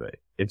going over?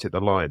 Is it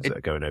the Lions that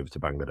are going over to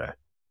Bangladesh?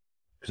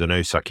 Because I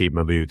know Saqib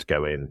Mahmood's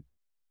going.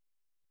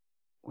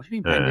 What do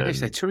you mean Bangladesh?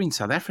 They're touring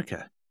South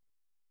Africa.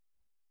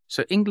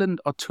 So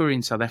England are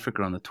touring South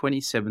Africa on the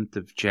 27th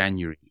of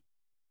January.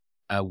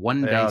 A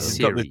one-day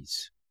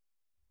series.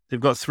 They've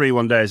got 3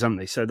 one-days, haven't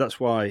they? So that's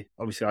why,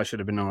 obviously, I should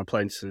have been on a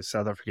plane to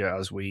South Africa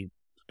as we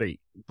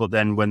speak. But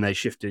then when they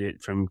shifted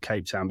it from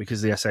Cape Town,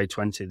 because the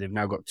SA20, they've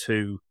now got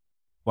 2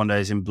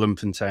 one-days in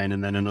Bloemfontein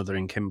and then another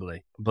in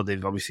Kimberley. But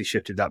they've obviously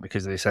shifted that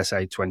because of this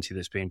SA20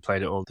 that's being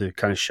played at all the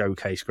kind of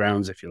showcase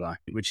grounds, if you like,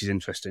 which is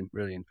interesting,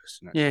 really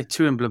interesting. Actually. Yeah,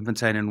 2 in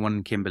Bloemfontein and 1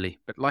 in Kimberley.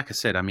 But like I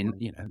said, I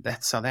mean,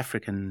 that South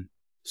African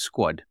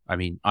squad, I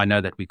mean, I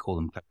know that we call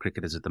them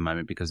cricketers at the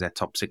moment because their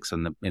top 6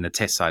 in the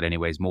test side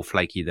anyway is more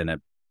flaky than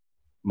a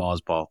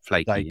Mars bar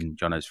flaky in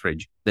Jono's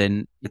fridge.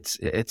 Then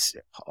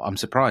I'm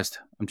surprised.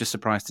 I'm just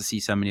surprised to see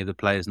so many of the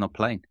players not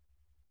playing.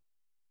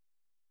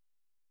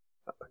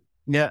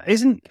 Yeah,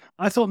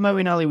 I thought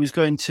Moeen Ali was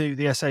going to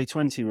the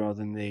SA20 rather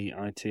than the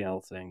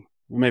ITL thing.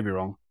 Maybe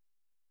wrong.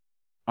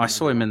 I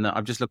saw him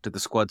I've just looked at the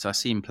squads. I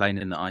see him playing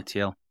in the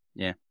ITL.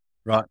 Yeah.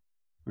 Right.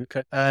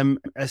 Okay.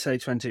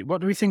 SA20.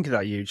 What do we think of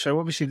that, Huge? So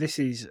obviously this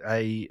is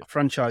a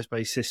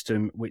franchise-based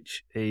system,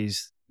 which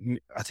is,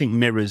 I think,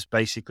 mirrors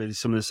basically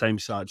some of the same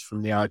sides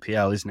from the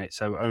IPL, isn't it?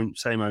 So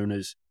same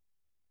owners,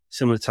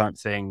 similar type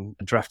thing,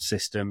 a draft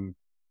system,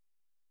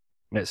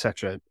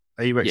 etc.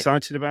 Are you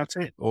excited about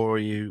it, or are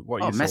you?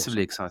 What are your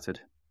massively thoughts?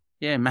 Excited.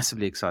 Yeah,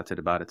 massively excited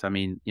about it. I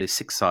mean, there's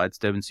 6 sides: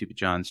 Durban Super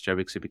Giants,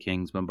 Joburg Super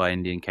Kings, Mumbai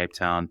Indian, Cape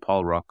Town,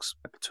 Paul Rocks,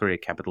 Pretoria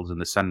Capitals, and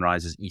the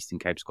Sunrisers Eastern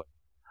Cape squad.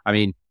 I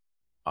mean,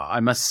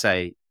 I must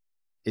say,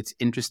 it's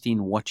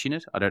interesting watching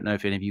it. I don't know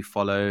if any of you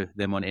follow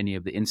them on any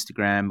of the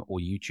Instagram or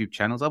YouTube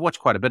channels. I've watched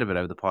quite a bit of it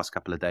over the past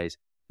couple of days.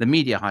 The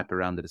media hype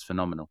around it is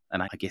phenomenal.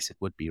 And I guess it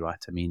would be, right?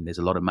 I mean, there's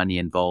a lot of money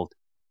involved.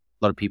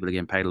 A lot of people are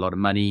getting paid a lot of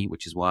money,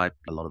 which is why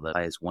a lot of the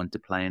players want to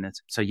play in it.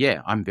 So,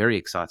 yeah, I'm very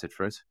excited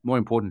for it. More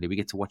importantly, we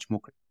get to watch more.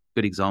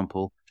 Good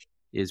example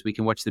is we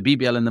can watch the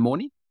BBL in the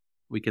morning.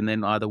 We can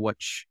then either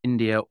watch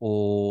India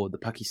or the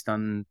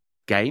Pakistan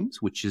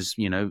games, which is,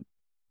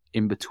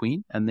 in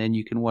between, and then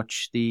you can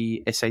watch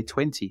the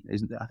SA20.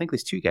 I think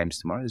there's 2 games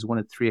tomorrow. There's one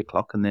at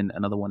 3:00 and then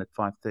another one at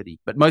 5:30.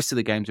 But most of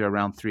the games are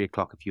around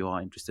 3:00 if you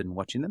are interested in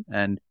watching them.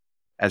 And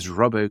as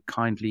Robbo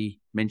kindly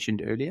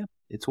mentioned earlier,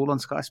 it's all on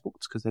Sky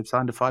Sports because they've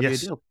signed a 5-year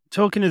deal.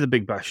 Talking of the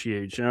Big Bash,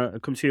 Huge, I'll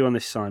come to you on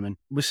this, Simon.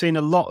 We're seeing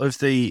a lot of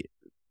the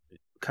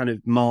kind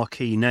of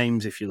marquee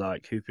names, if you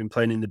like, who've been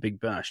playing in the Big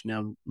Bash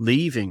now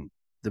leaving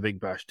the Big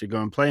Bash to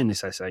go and play in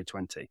this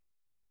SA20.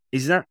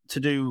 Is that to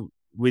do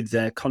with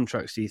their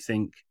contracts, do you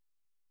think,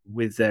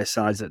 with their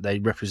sides that they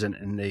represent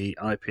in the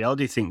IPL?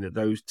 Do you think that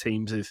those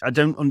teams have... I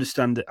don't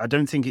understand it. I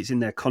don't think it's in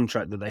their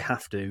contract that they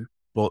have to,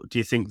 but do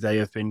you think they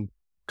have been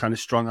kind of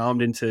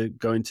strong-armed into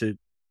going to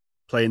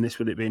play in this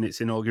with it being its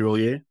inaugural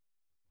year?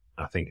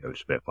 I think it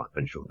was a bit of a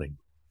financial thing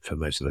for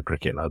most of the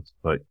cricket lads.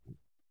 Like,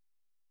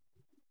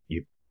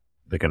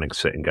 they're going to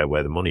sit and go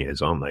where the money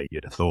is, aren't they?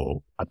 You'd have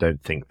thought. I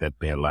don't think they'd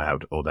be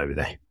allowed, although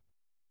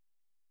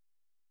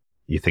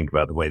you think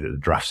about the way that the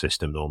draft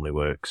system normally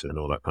works and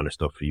all that kind of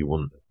stuff, you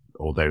wouldn't.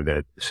 Although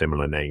they're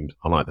similar names,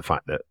 I like the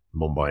fact that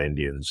Mumbai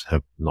Indians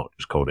have not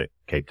just called it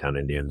Cape Town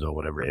Indians or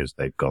whatever it is.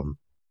 They've gone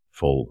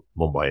full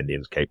Mumbai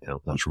Indians Cape Town.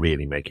 That's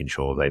really making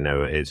sure they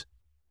know it is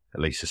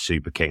at least the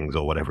Super Kings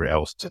or whatever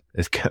else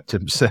has kept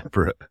them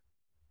separate.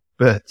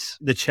 But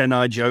the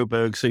Chennai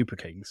Joburg Super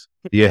Kings.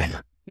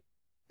 Yeah.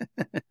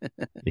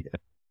 Yeah.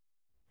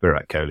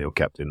 Virat Kohli will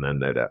captain then,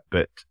 no doubt.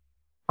 But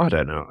I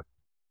don't know.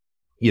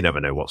 You never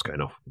know what's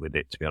going on with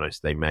it, to be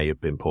honest. They may have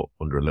been put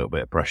under a little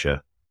bit of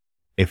pressure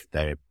if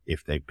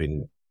they've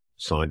been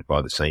signed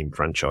by the same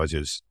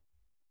franchises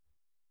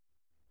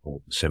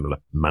or similar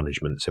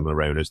management,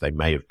 similar owners. They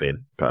may have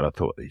been, but I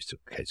thought these took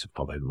a case of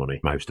follow the money,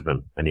 most of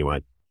them.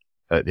 Anyway,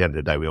 at the end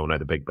of the day, we all know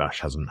the Big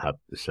Bash hasn't had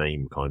the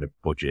same kind of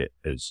budget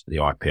as the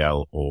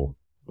IPL or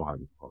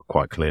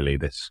quite clearly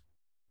this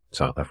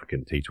South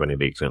African T20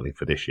 League, certainly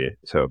for this year.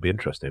 So it'll be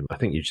interesting. I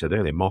think you said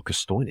earlier,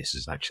 Marcus Stoinis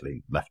has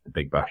actually left the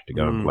Big Bash to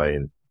go and play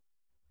in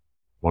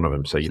one of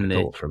them. So you'd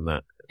thought from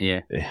that.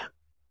 Yeah.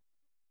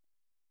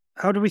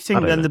 How do we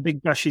think then the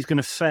Big Bash is going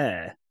to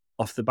fare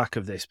off the back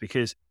of this?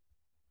 Because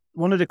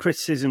one of the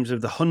criticisms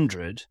of the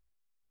 100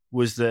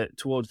 was that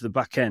towards the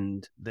back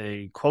end,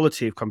 the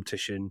quality of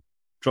competition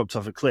dropped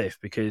off a cliff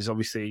because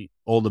obviously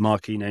all the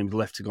marquee names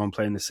left to go and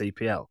play in the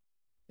CPL.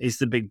 Is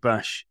the Big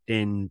Bash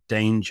in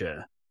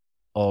danger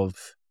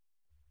of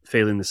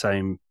feeling the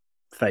same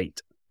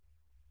fate?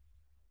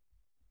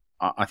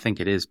 I think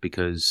it is,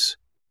 because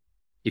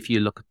if you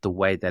look at the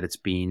way that it's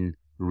been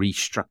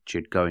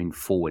restructured going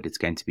forward, it's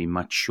going to be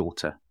much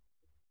shorter.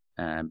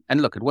 And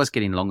look, it was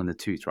getting long in the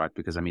tooth, right?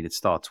 Because, I mean, it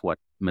starts,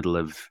 middle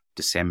of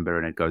December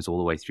and it goes all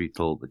the way through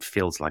till it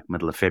feels like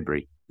middle of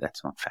February.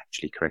 That's not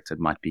factually correct. It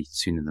might be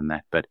sooner than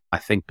that. But I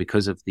think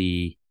because of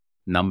the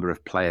number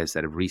of players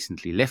that have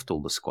recently left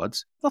all the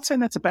squads, not saying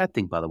that's a bad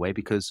thing, by the way,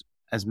 because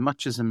as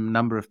much as a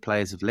number of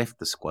players have left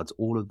the squads,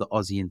 all of the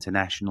Aussie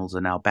internationals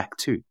are now back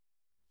too.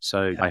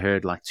 So I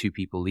heard like 2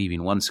 people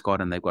leaving one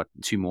squad and they've got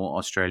 2 more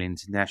Australian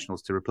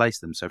internationals to replace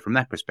them. So from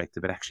that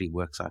perspective, it actually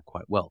works out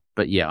quite well.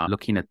 But yeah,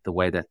 looking at the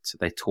way that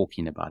they're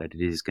talking about it, it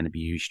is going to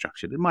be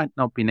restructured. It might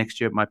not be next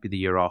year. It might be the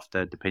year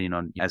after, depending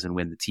on as and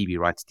when the TV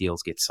rights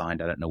deals get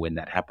signed. I don't know when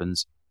that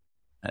happens.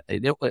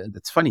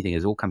 The funny thing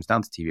is it all comes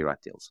down to TV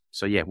right deals.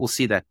 So yeah, we'll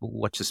see that. We'll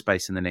watch the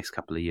space in the next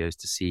couple of years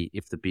to see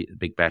if the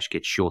Big Bash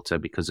gets shorter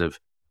because of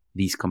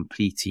these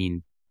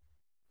competing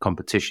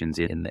competitions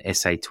in the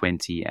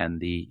SA20 and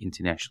the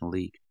International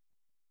League.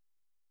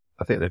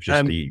 I think they've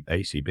just, the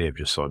ACB have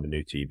just signed a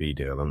new TV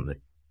deal, haven't they?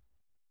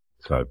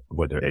 So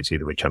whether it's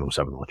either with Channel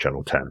 7 or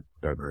Channel 10,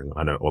 I don't know.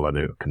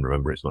 I can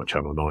remember it's not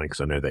Channel 9 because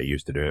I know they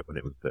used to do it when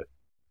it was the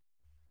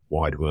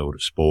Wide World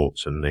of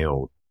Sports and the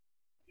old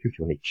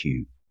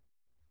 222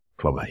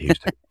 club I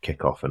used to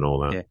kick off and all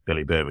that,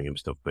 Billy Birmingham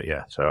stuff. But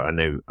yeah, so I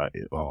know,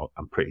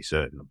 I'm pretty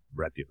certain, I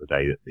read the other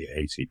day that the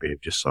ACB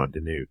have just signed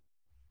a new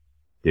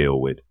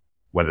deal with,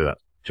 whether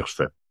that's just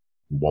for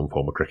one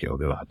form of cricket or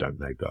the other, I don't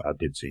know, but I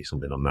did see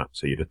something on that.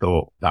 So you'd have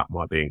thought that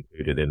might be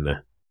included in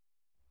the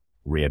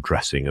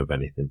readdressing of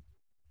anything.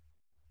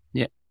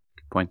 Yeah,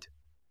 good point.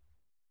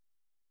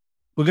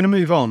 We're going to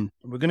move on.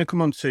 We're going to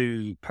come on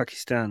to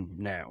Pakistan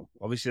now.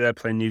 Obviously, they're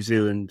playing New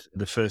Zealand.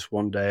 The first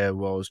one-dayer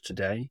was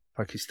today.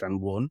 Pakistan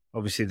won.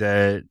 Obviously,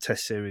 their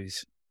test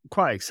series,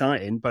 quite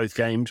exciting, both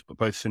games, but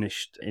both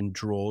finished in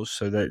draws.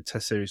 So the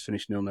test series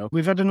finished 0-0.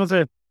 We've had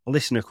another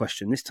listener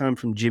question, this time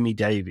from Jimmy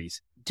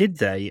Davies. Did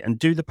they and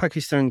do the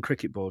Pakistan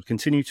Cricket Board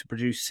continue to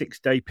produce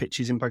 6-day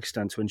pitches in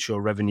Pakistan to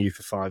ensure revenue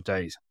for 5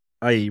 days,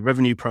 i.e.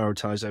 revenue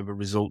prioritised over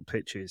result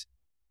pitches?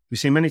 We've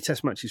seen many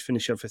test matches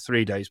finish up for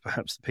 3 days.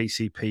 Perhaps the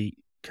PCP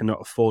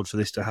cannot afford for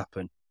this to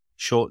happen.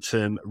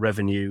 Short-term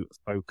revenue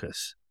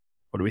focus.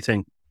 What do we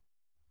think?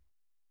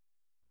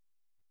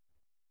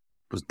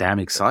 It was damn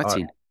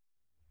exciting.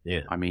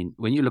 Yeah. I mean,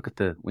 when you look at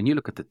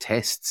the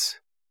tests,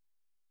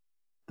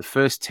 the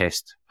first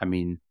test, I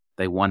mean,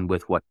 they won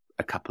with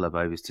a couple of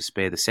overs to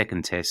spare. The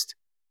second test,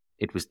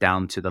 it was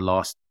down to the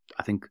last,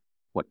 I think,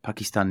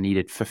 Pakistan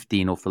needed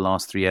 15 off the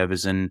last 3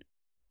 overs and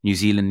New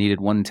Zealand needed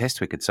 1 test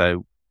wicket.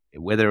 So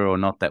whether or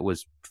not that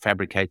was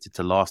fabricated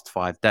to last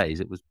 5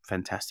 days, it was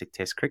fantastic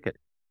test cricket.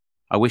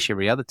 I wish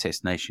every other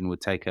test nation would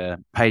take a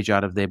page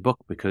out of their book,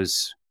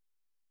 because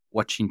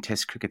watching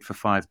test cricket for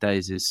 5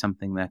 days is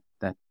something that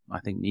I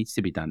think needs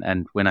to be done.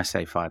 And when I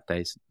say 5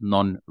 days,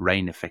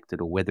 non-rain affected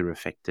or weather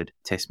affected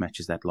test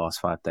matches that last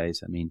 5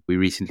 days. I mean, we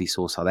recently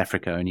saw South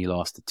Africa only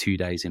lasted 2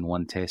 days in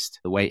one test.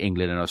 The way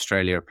England and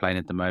Australia are playing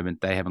at the moment,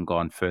 they haven't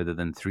gone further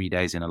than 3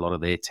 days in a lot of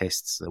their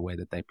tests, the way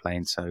that they're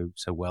playing so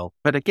well.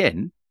 But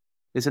again,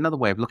 there's another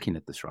way of looking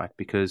at this, right?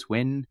 Because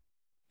when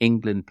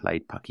England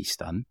played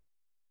Pakistan,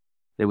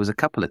 there was a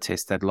couple of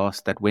tests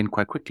that went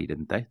quite quickly,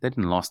 didn't they? They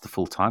didn't last the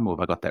full time, or have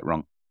I got that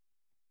wrong?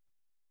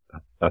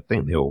 I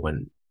think they all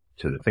went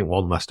to, I think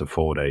one lasted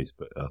 4 days,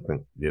 but I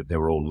think they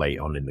were all late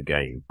on in the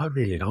game. I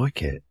really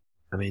like it.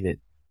 I mean,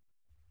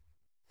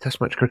 Test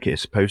match cricket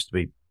is supposed to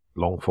be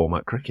long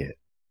format cricket.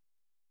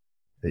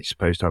 It's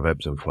supposed to have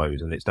ebbs and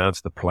flows, and it's down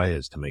to the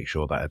players to make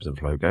sure that ebbs and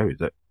flow goes.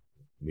 That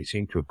we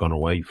seem to have gone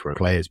away from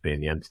players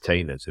being the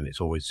entertainers, and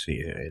it's always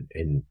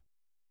in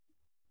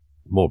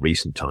more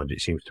recent times,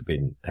 it seems to have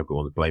been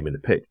everyone's blaming the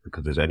pitch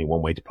because there's only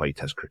one way to play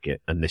Test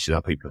cricket, and this is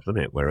how people have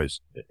done it. Whereas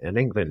in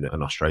England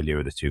and Australia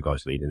are the 2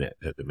 guys leading it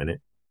at the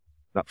minute.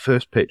 That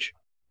first pitch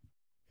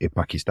in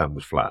Pakistan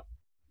was flat.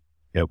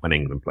 When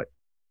England played,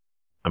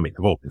 I mean,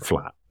 they've all been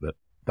flat, but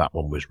that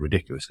one was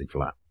ridiculously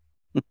flat.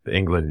 But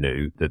England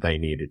knew that they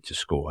needed to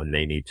score, and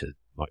they need to,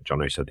 like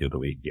Jono said the other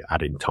week, you're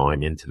adding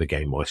time into the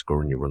game by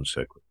scoring your runs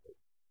so quickly.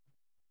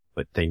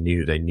 But they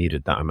knew they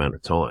needed that amount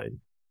of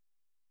time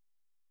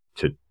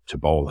to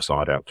bowl the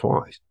side out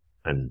twice.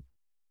 And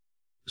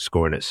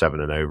scoring at 7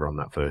 and over on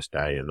that first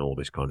day and all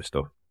this kind of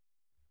stuff.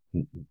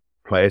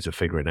 Players are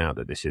figuring out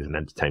that this is an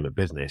entertainment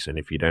business, and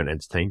if you don't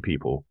entertain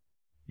people,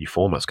 your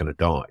format's going to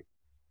die.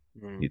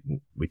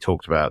 We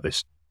talked about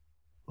this,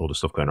 all the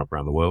stuff going up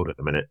around the world at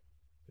the minute,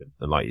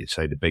 and like you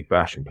say, the Big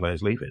Bash and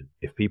players leaving.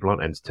 If people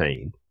aren't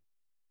entertained,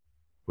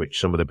 which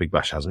some of the Big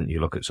Bash hasn't, you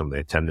look at some of the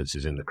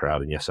attendances in the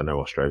crowd, and yes, I know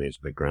Australia's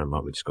a big ground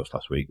like we discussed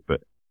last week,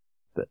 but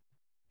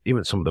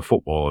even some of the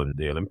football and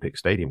the Olympic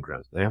stadium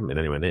grounds, they haven't been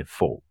anywhere near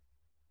full.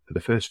 For the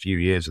first few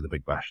years of the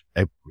Big Bash,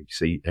 every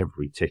seat,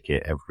 every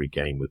ticket, every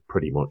game was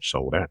pretty much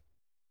sold out.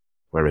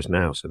 Whereas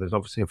now, so there's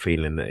obviously a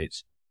feeling that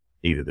it's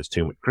either there's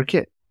too much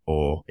cricket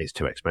or it's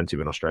too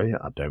expensive in Australia,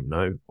 I don't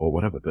know, or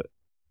whatever, but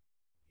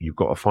you've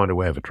got to find a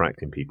way of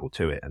attracting people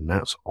to it, and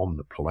that's on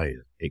the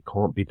players. It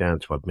can't be down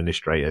to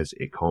administrators,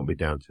 it can't be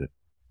down to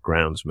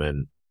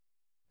groundsmen.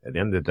 At the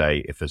end of the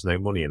day, if there's no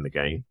money in the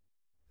game,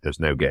 there's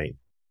no game.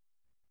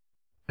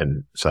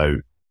 And so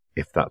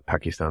if that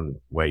Pakistan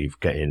wave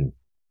getting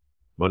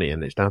money,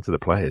 and it's down to the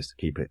players to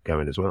keep it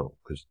going as well,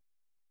 because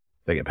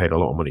they get paid a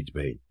lot of money to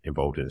be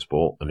involved in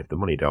sport, and if the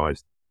money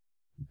dies,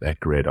 their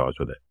career dies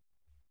with it.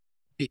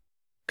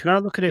 Can I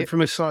look at it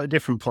from a slightly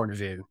different point of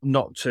view?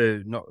 Not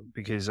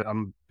because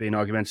I'm being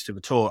argumentative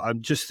at all.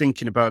 I'm just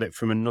thinking about it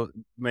from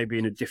maybe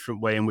in a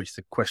different way in which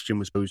the question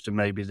was posed, and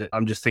maybe that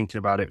I'm just thinking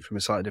about it from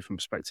a slightly different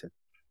perspective.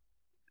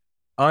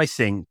 I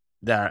think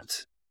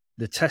that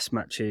the test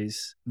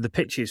matches, the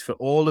pitches for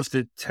all of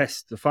the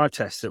 5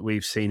 tests that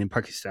we've seen in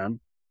Pakistan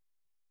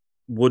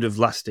would have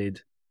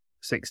lasted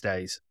 6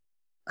 days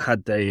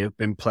had they have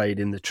been played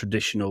in the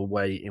traditional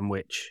way in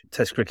which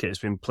test cricket has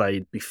been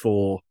played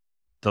before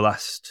the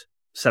last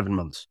 7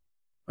 months.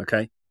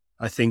 Okay?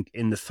 I think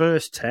in the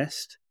first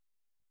test,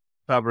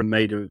 Babra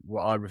made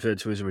what I referred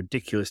to as a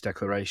ridiculous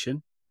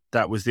declaration.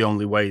 That was the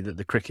only way that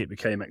the cricket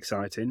became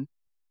exciting.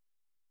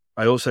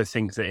 I also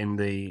think that in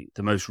the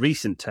most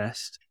recent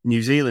test,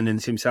 New Zealand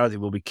and Team Saudi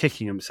will be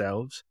kicking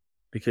themselves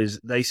because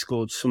they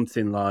scored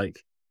something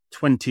like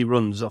 20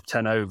 runs off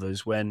 10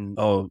 overs when,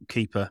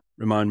 keeper,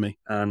 remind me,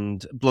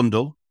 and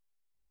Blundell,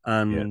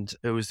 and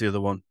who was the other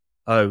one?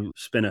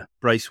 Spinner,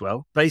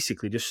 Bracewell,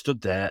 basically just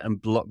stood there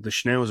and blocked the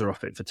schnauzer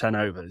off it for 10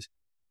 overs.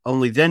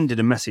 Only then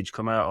did a message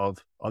come out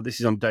of, this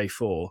is on day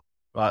 4,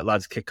 right,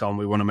 lads, kick on,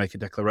 we want to make a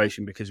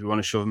declaration because we want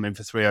to shove them in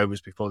for 3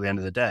 overs before the end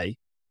of the day.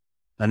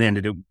 And they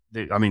ended up,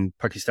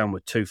 Pakistan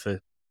were 2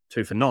 for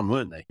none,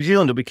 weren't they? New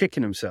Zealand will be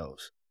kicking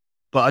themselves.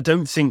 But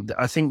I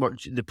think what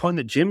the point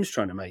that Jim's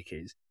trying to make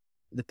is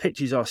the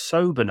pitches are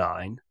so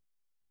benign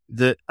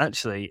that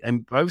actually, in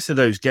both of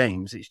those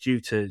games, it's due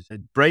to a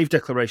brave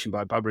declaration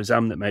by Babra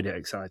Azam that made it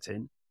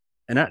exciting.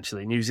 And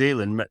actually, New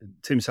Zealand,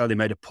 Tim Saudi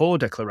made a poor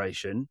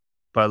declaration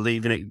by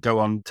leaving it go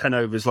on 10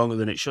 overs longer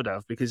than it should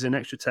have, because in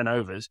extra 10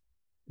 overs,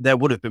 there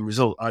would have been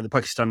result. Either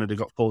Pakistan would have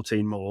got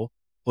 14 more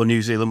or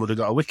New Zealand would have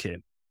got a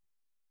wicket.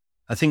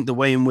 I think the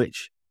way in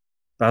which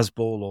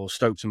Bazball or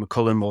Stokes and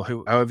McCullum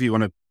or however you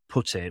want to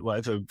put it,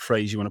 whatever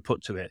phrase you want to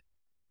put to it,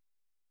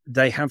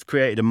 they have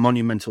created a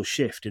monumental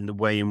shift in the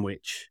way in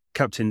which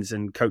captains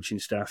and coaching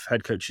staff,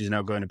 head coaches are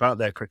now going about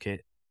their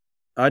cricket.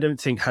 I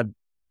don't think had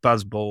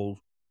Bazball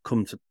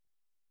come to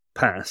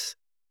pass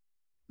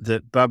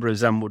that Babra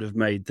Azam would have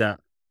made that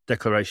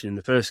declaration in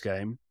the first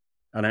game.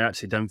 And I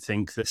actually don't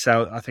think that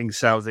I think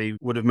Saudi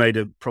would have made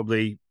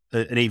probably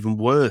an even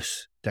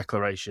worse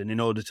declaration in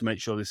order to make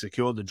sure they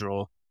secured the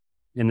draw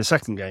in the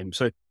second game.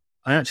 So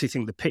I actually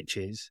think the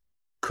pitches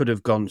could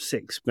have gone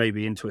 6,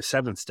 maybe into a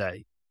 7th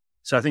day.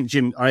 So I think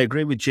I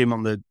agree with Jim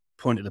on the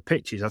point of the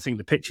pitches. I think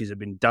the pitches have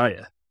been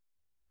dire.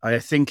 I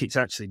think it's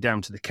actually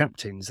down to the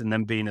captains and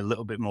them being a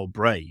little bit more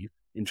brave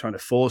in trying to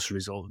force a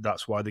result.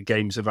 That's why the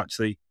games have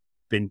actually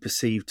been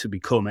perceived to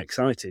become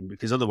exciting,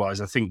 because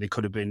otherwise I think they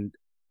could have been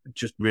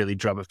just really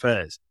drab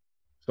affairs.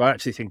 So I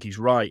actually think he's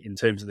right in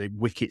terms of the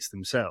wickets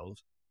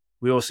themselves.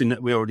 We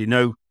already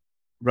know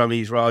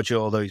Ramiz Raja,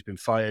 although he's been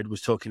fired,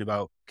 was talking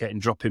about getting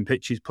drop-in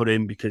pitches put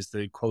in because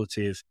the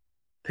quality of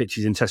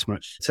pitches in test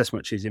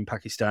matches in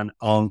Pakistan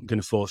aren't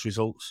going to force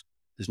results.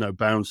 There's no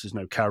bounce, there's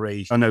no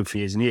carry. I know for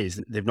years and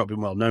years they've not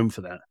been well known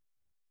for that,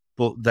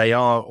 but they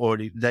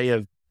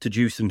have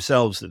deduced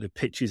themselves that the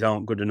pitches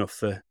aren't good enough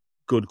for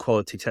good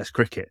quality test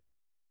cricket.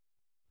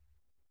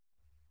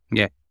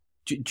 Yeah.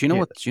 Do you know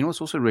what? Do you know what's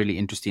also really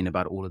interesting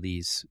about all of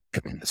these,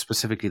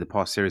 specifically the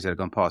past series that have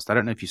gone past? I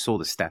don't know if you saw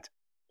the stat.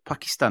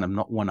 Pakistan have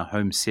not won a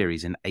home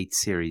series in 8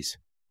 series.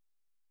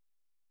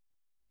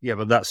 Yeah,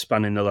 but that's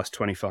spanning the last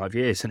 25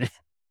 years, isn't it?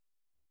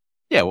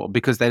 Yeah, well,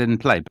 because they didn't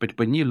play. But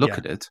when you look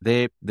at it,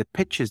 the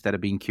pitches that are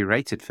being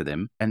curated for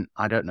them, and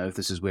I don't know if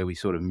this is where we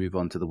sort of move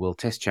on to the World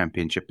Test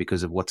Championship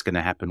because of what's going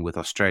to happen with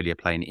Australia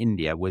playing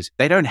India, was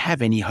they don't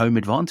have any home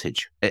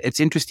advantage. It's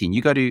interesting.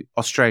 You go to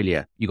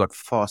Australia, you got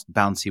fast,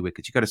 bouncy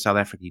wickets. You go to South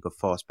Africa, you got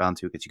fast,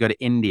 bouncy wickets. You go to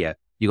India,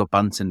 you got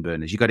Bunsen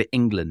burners. You go to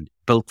England,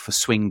 built for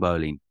swing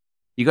bowling.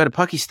 You go to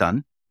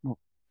Pakistan,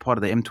 part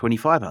of the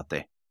M25 out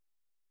there.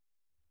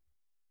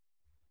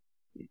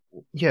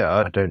 Yeah,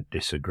 I don't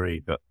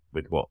disagree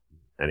with what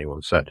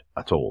anyone said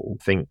at all.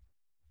 I think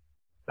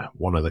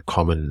one of the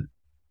common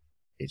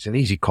it's an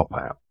easy cop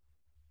out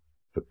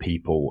for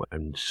people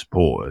and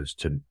supporters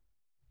to,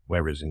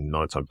 whereas in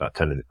 9 times out of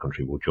 10 in the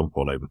country, we'll jump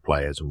all over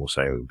players and we'll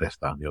say, oh, this,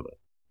 that, and the other.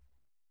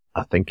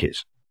 I think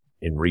it's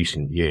in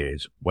recent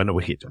years,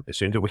 as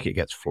soon as a wicket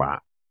gets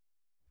flat,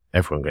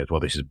 everyone goes, well,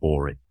 this is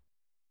boring.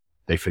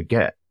 They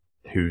forget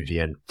who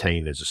the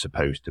entertainers are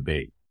supposed to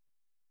be.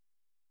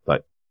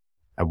 Like,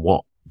 and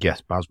what,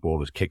 yes, Bazball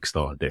has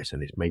kickstarted this,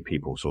 and it's made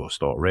people sort of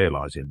start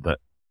realizing that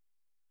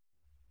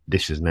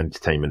this is an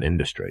entertainment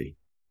industry,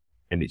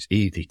 and it's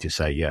easy to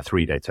say, yeah,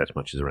 3-day test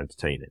matches are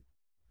entertaining.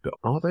 But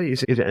are they?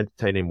 Is it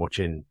entertaining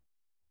watching,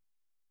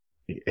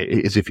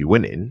 as if you're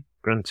winning,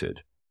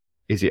 granted.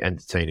 Is it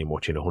entertaining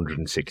watching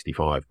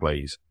 165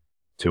 plays,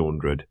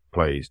 200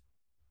 plays,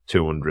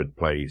 200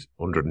 plays,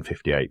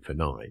 158 for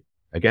 9?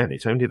 Again,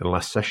 it's only the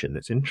last session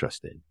that's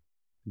interesting.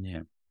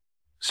 Yeah.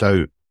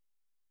 So,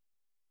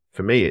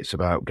 for me, it's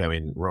about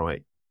going,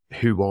 right,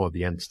 who are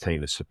the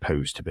entertainers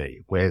supposed to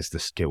be? Where's the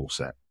skill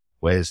set?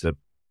 Where's the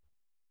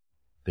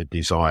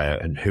desire,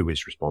 and who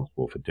is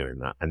responsible for doing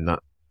that? And that,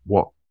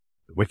 what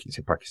wickets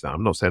in Pakistan,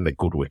 I'm not saying they're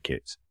good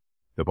wickets,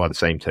 but by the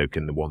same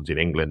token, the ones in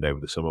England over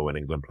the summer when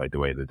England played the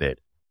way they did,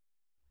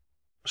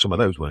 some of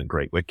those weren't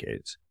great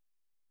wickets,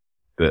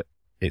 but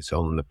it's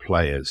on the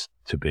players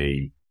to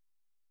be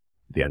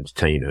the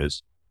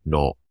entertainers,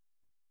 not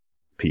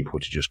people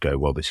to just go,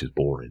 well, this is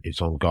boring.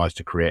 It's on guys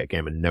to create a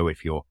game and know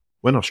if you're,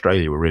 when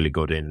Australia were really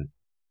good in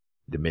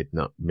the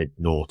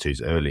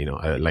mid-noughties,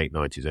 late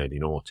 90s, early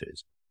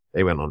noughties,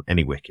 they went on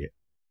any wicket,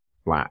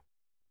 flat,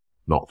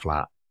 not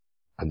flat,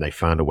 and they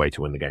found a way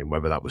to win the game,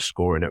 whether that was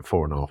scoring at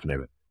 4.5 and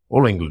over.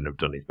 All England have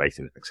done is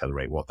basically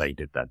accelerate what they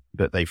did then.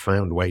 But they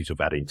found ways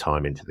of adding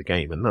time into the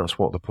game, and that's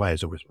what the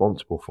players are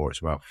responsible for. It's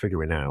about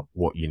figuring out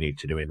what you need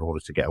to do in order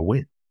to get a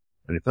win.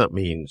 And if that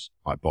means,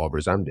 like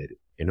Barbara Azam did,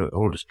 in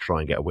order to try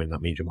and get a win,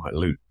 that means you might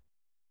lose.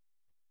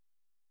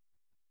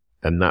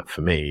 And that,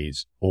 for me,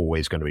 is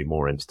always going to be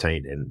more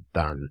entertaining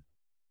than,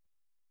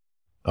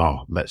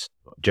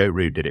 Joe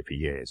Root did it for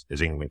years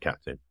as England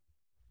captain.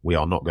 We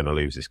are not going to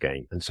lose this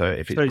game. And so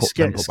if it's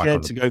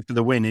scared to go for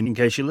the win in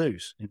case you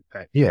lose. In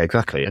fact. Yeah,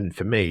 exactly. And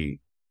for me,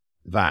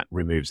 that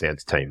removes the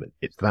entertainment.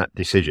 It's that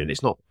decision.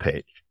 It's not the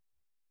pitch.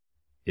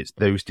 It's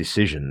those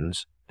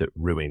decisions that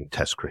ruin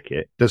Test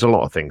cricket. There's a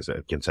lot of things that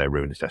I can say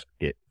ruin Test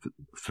cricket.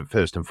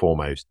 First and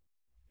foremost,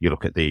 you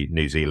look at the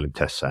New Zealand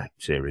Test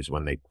series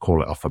when they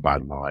call it off a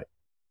bad light.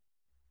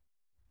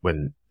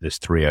 When there's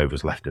 3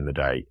 overs left in the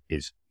day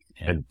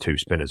and 2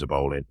 spinners are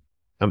bowling.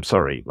 I'm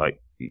sorry,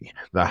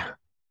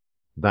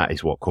 that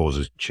is what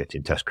causes shit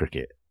in Test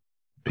cricket.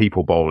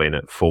 People bowling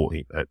at 12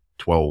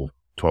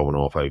 and a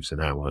half overs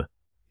an hour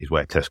is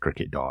where Test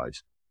cricket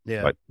dies.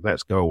 Yeah. Like,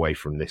 let's go away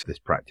from this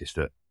practice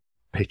that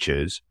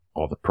pitchers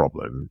are the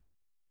problem.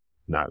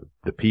 No,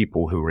 the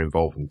people who are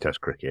involved in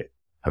Test cricket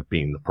have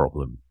been the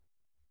problem.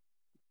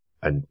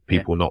 And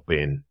people not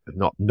wanting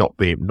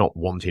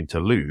to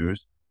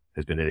lose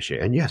has been an issue.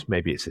 And yes,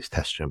 maybe it's this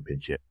Test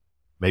championship.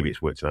 Maybe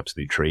it's worked an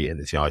absolute treat, and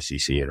it's the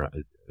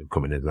ICC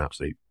coming in an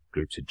absolute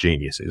groups of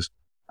geniuses.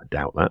 I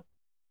doubt that.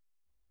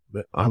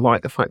 But I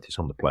like the fact it's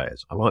on the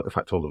players. I like the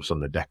fact all of a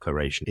sudden the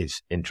declaration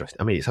is interesting.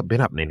 I mean, it's been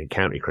happening in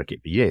county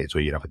cricket for years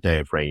where you'd have a day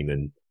of rain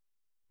and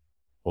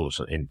all of a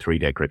sudden in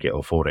 3-day cricket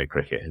or 4-day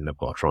cricket, and they've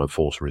got to try and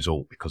force a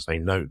result because they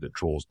know that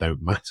draws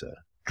don't matter.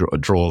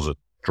 Draws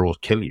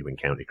kill you in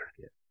county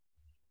cricket.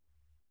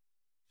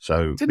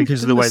 So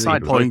because of the way they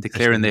both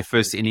declare in their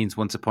first innings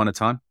once upon a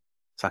time.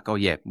 It's like, oh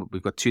yeah,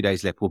 we've got 2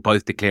 days left. We'll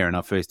both declare in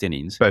our first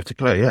innings. Both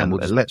declare, yeah. And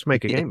let's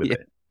make a game of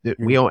it.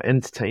 We are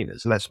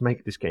entertainers. Let's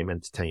make this game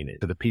entertaining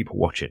for the people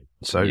watching.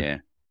 So,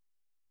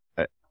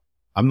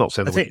 I'm not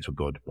saying the wickets were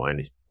good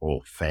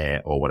or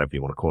fair or whatever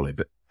you want to call it,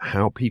 but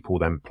how people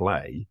then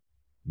play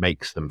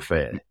makes them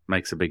fair.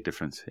 Makes a big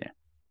difference.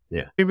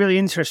 Yeah. It'd be really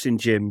interesting,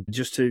 Jim,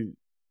 just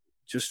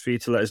for you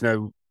to let us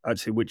know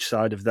actually which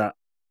side of that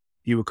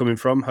you were coming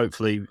from.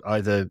 Hopefully,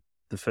 either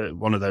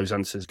one of those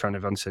answers kind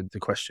of answered the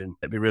question.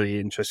 It'd be really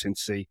interesting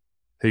to see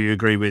who you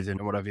agree with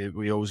and whatever.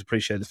 We always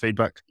appreciate the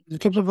feedback. There's a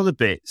couple of other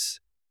bits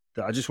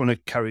that I just want to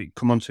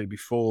come on to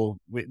before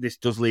this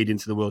does lead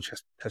into the World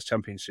Test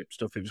Championship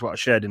stuff. It was what I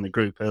shared in the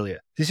group earlier.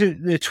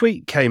 The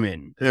tweet came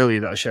in earlier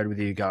that I shared with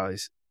you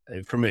guys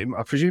from,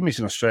 I presume it's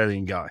an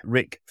Australian guy,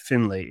 Rick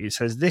Finley. It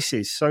says, this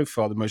is so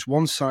far the most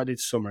one-sided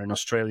summer in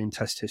Australian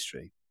Test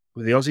history,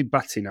 with the Aussie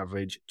batting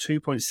average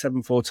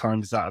 2.74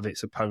 times that of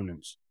its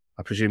opponents.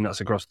 I presume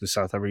that's across the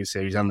South Africa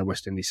series and the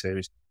West Indies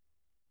series.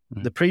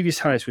 The previous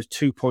highest was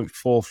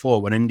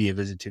 2.44 when India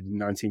visited in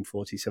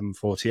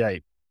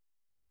 1947-48.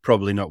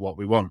 Probably not what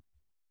we want.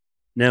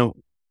 Now,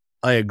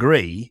 I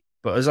agree,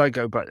 but as I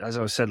go back, as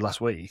I said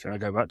last week, and I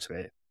go back to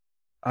it,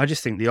 I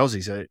just think the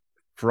Aussies are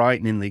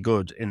frighteningly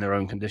good in their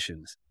own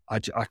conditions. I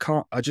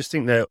just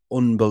think they're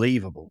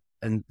unbelievable,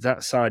 and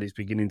that side is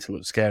beginning to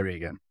look scary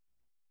again.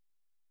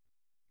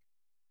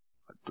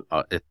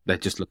 They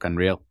just look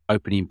unreal.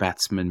 Opening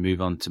batsmen,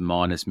 move on to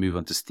Marnus, move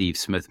on to Steve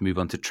Smith, move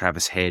on to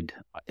Travis Head.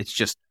 It's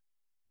just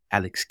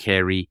Alex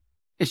Carey.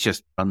 It's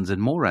just runs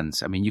and more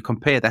runs. I mean, you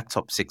compare that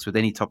top six with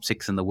any top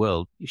six in the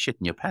world, you're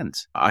shitting your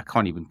pants. I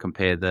can't even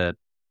compare the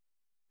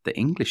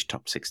English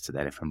top six to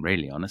that, if I'm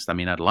really honest. I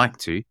mean, I'd like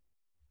to,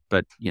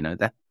 but,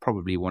 that's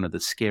probably one of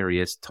the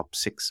scariest top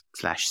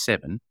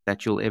 6/7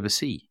 that you'll ever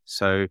see.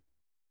 So,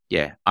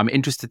 yeah, I'm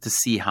interested to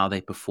see how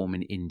they perform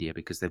in India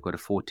because they've got a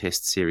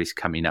 4-test series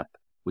coming up,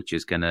 which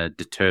is going to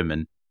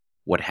determine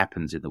what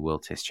happens in the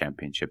World Test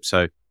Championship.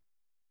 So,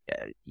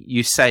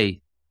 you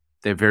say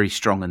they're very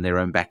strong in their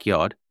own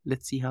backyard.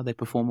 Let's see how they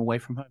perform away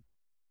from home.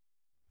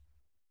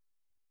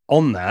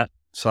 On that,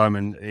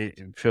 Simon,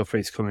 feel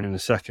free to come in a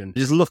second.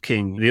 Just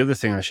looking, the other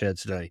thing I shared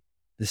today,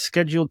 the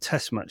scheduled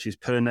test matches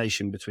per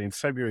nation between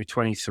February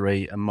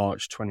 23 and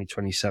March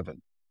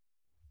 2027.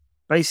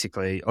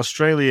 Basically,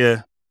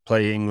 Australia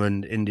play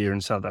England, India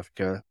and South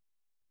Africa.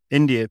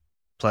 India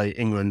play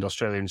England,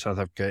 Australia and South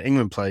Africa.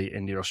 England play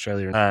India,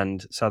 Australia,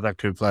 and South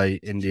Africa play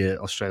India,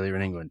 Australia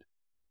and England.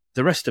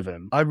 The rest of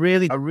them, I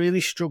really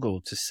struggle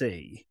to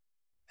see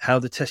how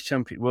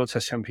the World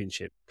Test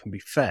Championship can be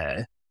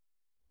fair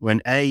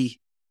when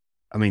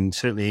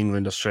certainly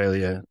England,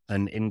 Australia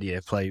and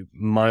India play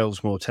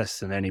miles more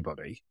tests than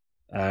anybody.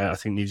 I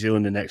think New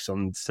Zealand are next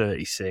on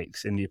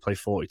 36, India play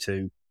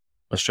 42,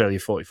 Australia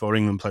 44,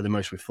 England play the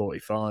most with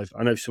 45.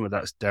 I know some of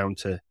that's down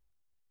to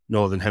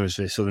Northern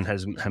Hemisphere, Southern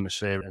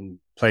Hemisphere and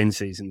playing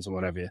seasons and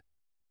whatever.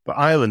 But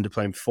Ireland are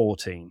playing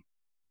 14.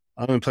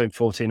 Ireland playing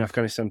 14,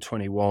 Afghanistan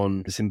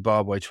 21,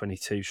 Zimbabwe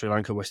 22, Sri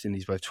Lanka, West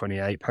Indies both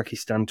 28,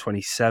 Pakistan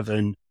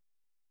 27.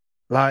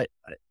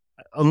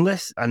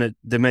 Unless, and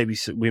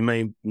we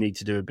may need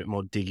to do a bit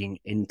more digging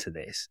into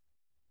this,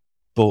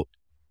 but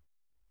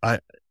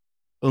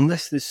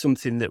unless there's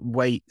something that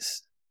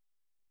weights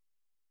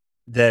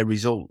their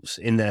results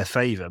in their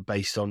favour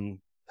based on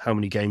how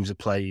many games are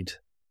played,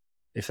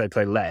 if they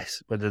play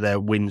less, whether their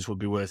wins would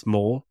be worth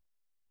more,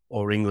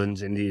 or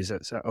England's, India's,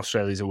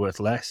 Australia's are worth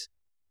less.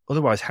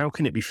 Otherwise, how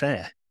can it be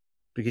fair?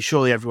 Because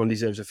surely everyone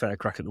deserves a fair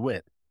crack at the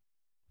whip.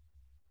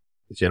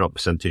 It's not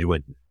percentage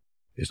win.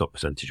 It's not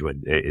percentage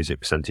win. Is it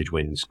percentage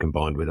wins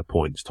combined with a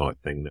points type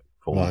thing that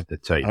forms the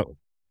table?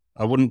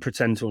 I wouldn't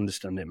pretend to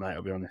understand it, mate,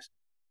 I'll be honest.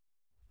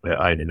 But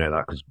I only know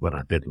that because when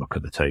I did look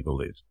at the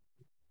table,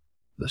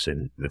 the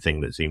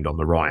thing that seemed on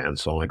the right-hand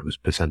side was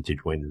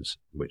percentage wins,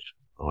 which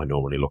I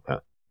normally look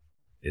at.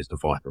 Is the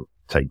vital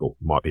table.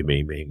 Might be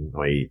me being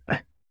naive.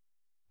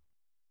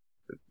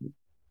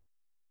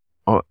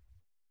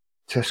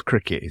 Test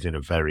cricket is in a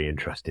very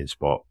interesting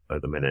spot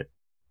at the minute.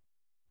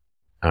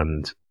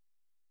 And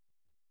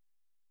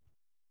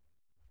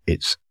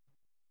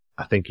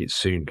I think it's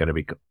soon going to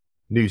be...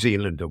 New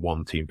Zealand are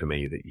one team for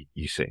me that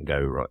you sit and go,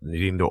 right, New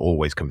Zealand are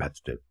always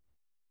competitive.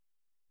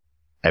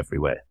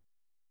 Everywhere.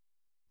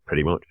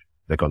 Pretty much.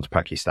 They've gone to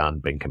Pakistan,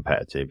 been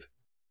competitive.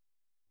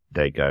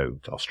 They go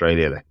to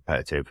Australia, they're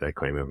competitive. They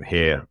came over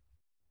here.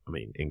 I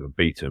mean, England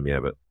beat them,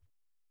 yeah, but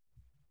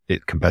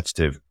it's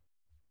competitive.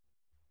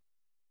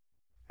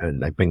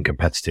 And they've been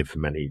competitive for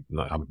many,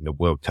 the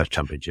World Test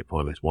Championship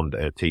finalists, one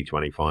day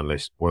T20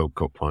 finalists, World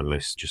Cup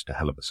finalists, just a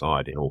hell of a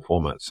side in all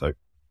formats. So,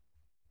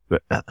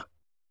 but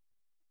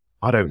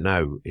I don't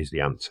know is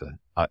the answer.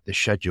 The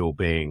schedule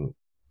being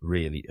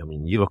really,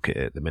 you look at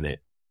it at the minute.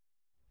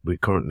 You've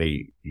got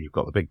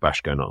the Big Bash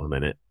going on at the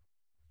minute.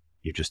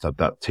 You've just had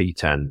that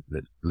T10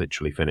 that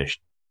literally finished,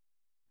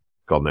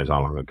 God knows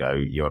how long ago.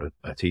 You had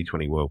a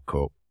T20 World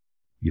Cup.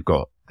 You've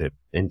got the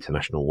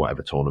international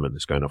whatever tournament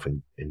that's going off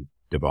in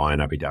Dubai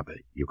and Abu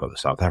Dhabi. You've got the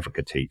South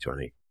Africa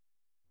T20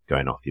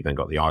 going off. You've then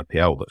got the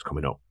IPL that's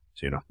coming up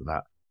soon after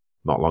that.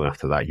 Not long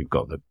after that, you've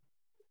got the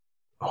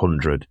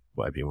 100,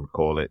 whatever you want to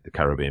call it, the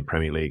Caribbean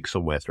Premier League,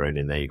 somewhere thrown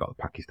in there. You've got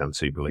the Pakistan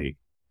Super League,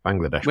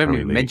 Bangladesh We haven't Premier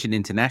even League. mentioned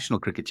international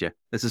cricket yet.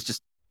 This is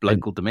just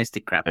local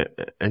domestic crap.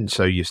 And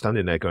so you're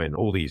standing there going,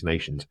 all these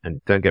nations,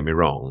 and don't get me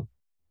wrong,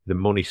 the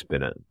money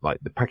spinner, like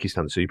the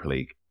Pakistan Super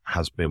League,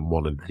 has been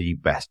one of the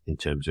best in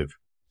terms of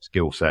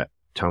skill set,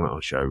 talent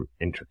on show,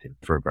 interesting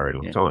for a very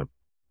long time.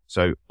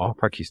 So are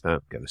Pakistan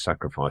going to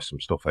sacrifice some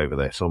stuff over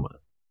their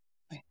summer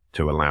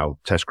to allow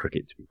Test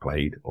cricket to be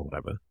played or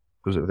whatever?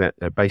 Because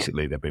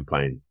they've been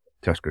playing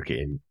Test cricket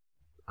in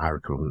our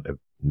equivalent of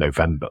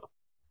November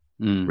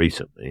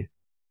recently.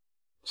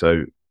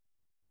 So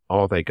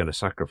are they going to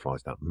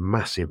sacrifice that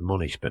massive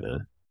money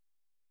spinner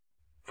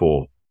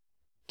for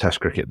Test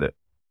cricket that,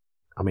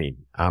 how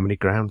many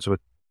grounds were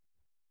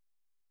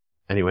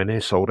anywhere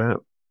near sold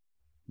out?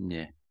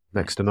 Yeah.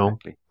 Next to none.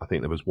 Exactly. I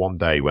think there was one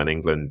day when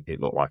England, it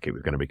looked like it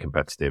was going to be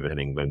competitive and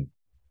England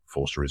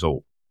forced a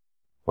result.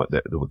 Like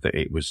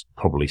it was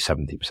probably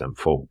 70%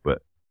 full,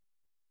 but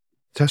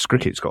Test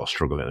cricket's got a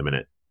struggle at the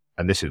minute.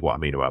 And this is what I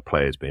mean about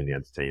players being the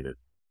entertainers.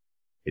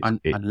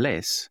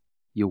 Unless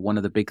you're one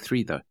of the big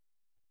three, though.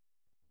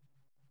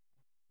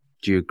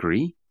 Do you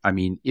agree?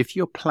 If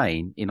you're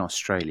playing in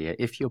Australia,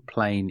 if you're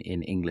playing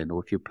in England,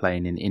 or if you're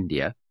playing in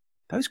India,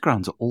 those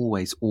grounds are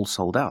always all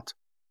sold out.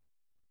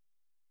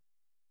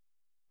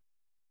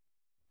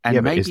 And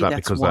but maybe is that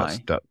that's because why...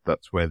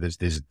 that's where there's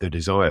the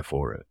desire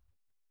for it?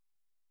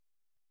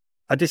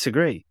 I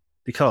disagree,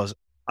 because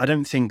I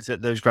don't think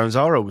that those grounds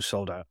are always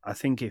sold out. I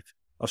think if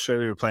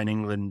Australia are playing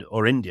England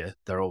or India,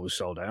 they're always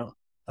sold out.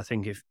 I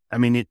think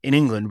in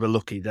England, we're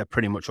lucky. They're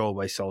pretty much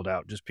always sold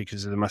out just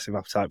because of the massive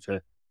appetite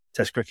for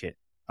Test cricket.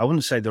 I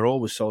wouldn't say they're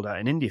always sold out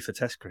in India for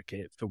Test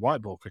cricket. For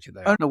white ball cricket,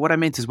 they are. Oh, no, what I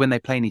meant is when they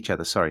play each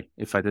other. Sorry,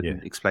 if I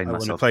didn't explain When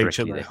they myself play each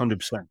correctly other, there.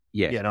 100%.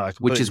 Yeah, no, I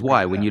which is completely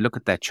why agree with when that. you look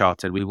at that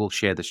chart, and we will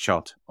share this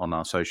chart on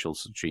our social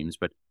streams,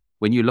 but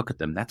when you look at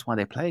them, that's why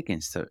they play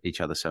against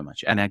each other so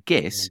much. And I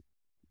guess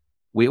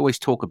we always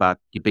talk about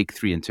your big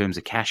three in terms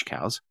of cash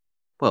cows.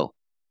 Well,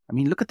 I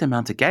mean, look at the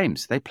amount of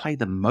games. They play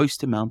the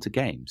most amount of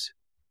games.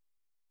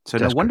 So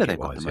no Test wonder they've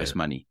got cricket-wise, the most yeah.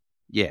 money.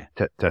 Yeah.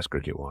 Test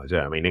cricket wise,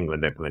 yeah. I mean,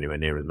 England don't play anywhere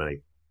near as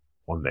many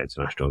one-day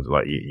internationals.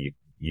 Like you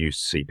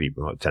used to see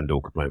people like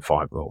Tendulkar playing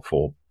 5 or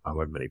 4,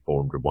 however many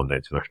 400 one-day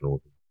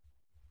internationals.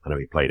 I know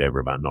he played over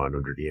about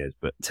 900 years,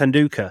 but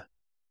Tendulkar.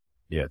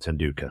 yeah,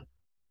 Tendulkar.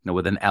 No,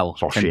 with an L.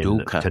 Sachin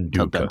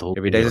Tendulkar.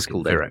 Every day's a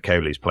school day. Virat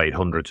Kohli's played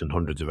hundreds and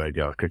hundreds of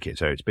ODI cricket,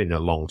 so it's been a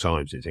long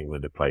time since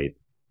England had played.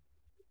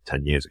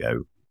 10 years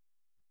ago,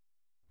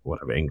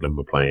 whatever, England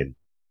were playing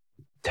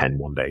 10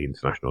 one-day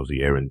internationals a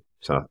year, and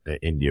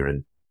India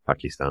and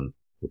Pakistan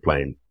were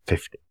playing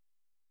 50.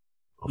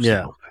 Obviously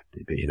not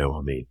 50, but you know what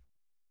I mean.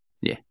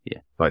 Yeah, yeah.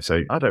 Like,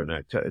 so, I don't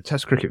know.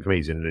 Test cricket for me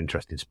is in an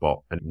interesting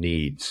spot and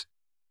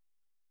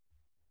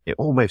it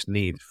almost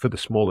needs, for the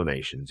smaller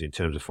nations in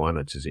terms of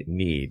finances, it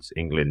needs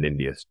England,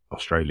 India,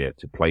 Australia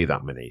to play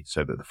that many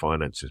so that the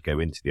finances go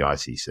into the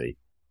ICC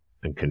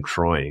and can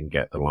try and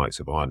get the likes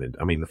of Ireland.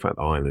 I mean, the fact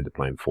that Ireland are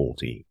playing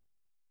 40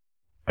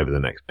 over the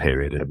next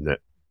period and that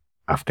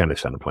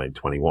Afghanistan are playing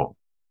 21.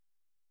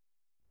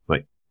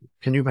 Like,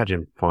 can you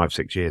imagine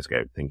 5-6 years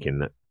ago thinking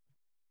that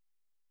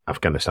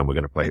Afghanistan were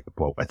going to play,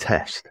 well, a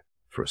test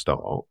for a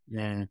start?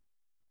 Yeah.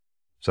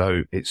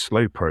 So it's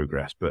slow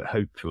progress, but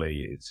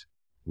hopefully it's,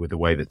 with the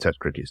way that Test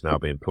cricket is now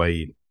being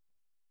played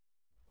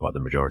by the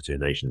majority of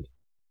nations,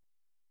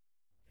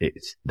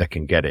 they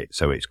can get it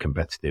so it's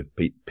competitive.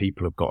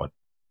 People have got to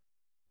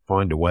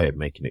find a way of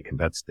making it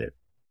competitive.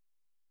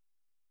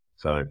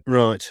 So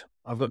Right.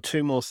 I've got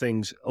 2 more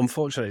things.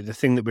 Unfortunately, the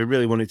thing that we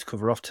really wanted to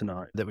cover off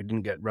tonight that we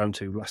didn't get round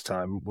to last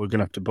time, we're going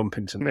to have to bump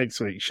into next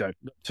week's show.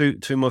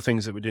 Two more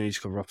things that we do need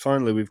to cover off.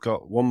 Finally, we've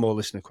got one more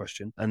listener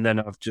question, and then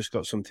I've just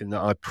got something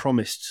that I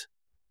promised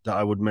that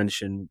I would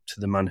mention to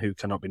the man who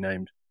cannot be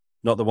named.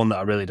 Not the one that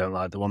I really don't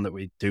like, the one that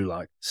we do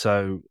like.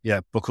 So,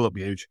 yeah, buckle up,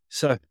 huge.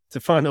 So, the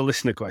final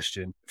listener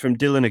question from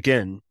Dylan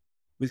again.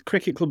 With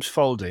cricket clubs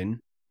folding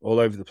all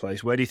over the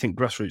place, where do you think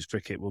grassroots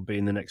cricket will be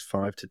in the next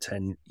 5 to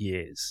 10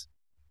 years?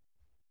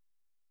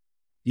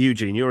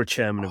 Eugene, you're a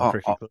chairman of a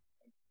cricket club.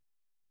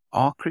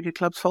 Are cricket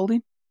clubs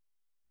folding?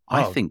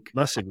 I think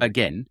massively.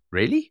 Again,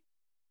 really?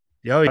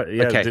 Yeah,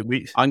 yeah.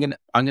 Okay. I'm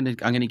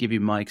gonna give you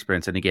my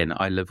experience, and again,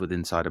 I live within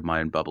inside of my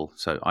own bubble,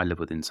 so I live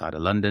within inside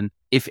of London.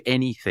 If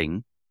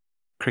anything,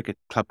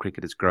 club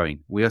cricket is growing.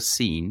 We are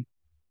seeing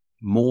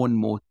more and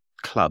more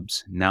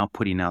clubs now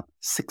putting out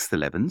 6th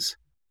 11s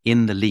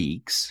in the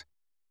leagues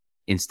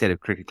instead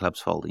of cricket clubs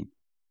folding.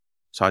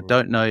 So I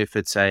don't know if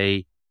it's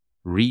a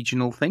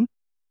regional thing.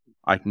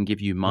 I can give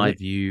you my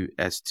view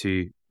as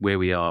to where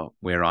we are,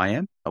 where I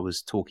am. I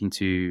was talking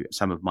to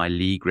some of my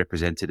league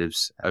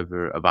representatives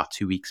over about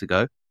 2 weeks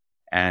ago,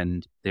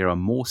 and there are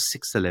more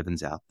 6th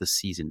 11s out this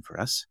season for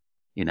us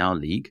in our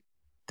league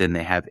than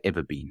there have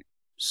ever been.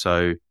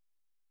 So,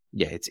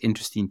 yeah, it's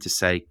interesting to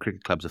say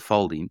cricket clubs are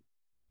folding.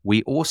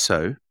 We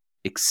also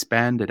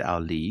expanded our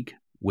league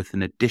with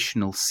an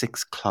additional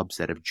 6 clubs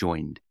that have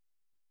joined.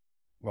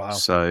 Wow.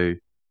 So,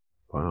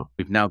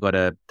 we've now got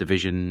a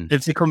division.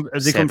 Have they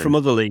come from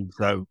other leagues,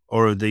 though,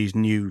 or are these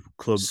new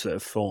clubs that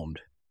have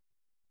formed?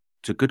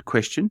 It's a good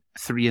question.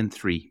 3 and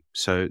 3.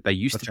 So they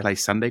used to play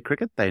Sunday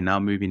cricket. They're now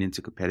moving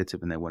into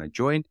competitive and they want to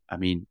join. I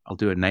mean, I'll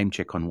do a name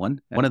check on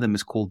one. One of them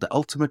is called the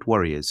Ultimate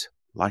Warriors,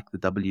 like the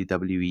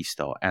WWE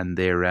star. And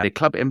their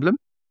club emblem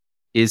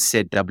is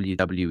said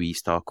WWE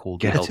star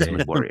called the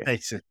Ultimate Warrior.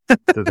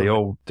 do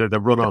they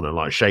run on and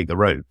like shake the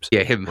ropes?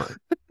 Yeah, him.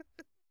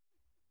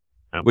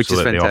 Which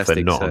is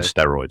fantastic. Not on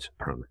steroids,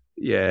 apparently.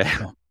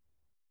 Yeah.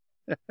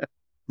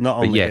 Not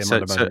only him.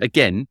 So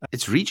again,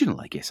 it's regional,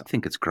 I guess. I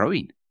think it's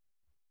growing.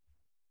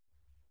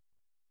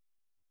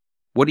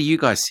 What do you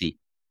guys see?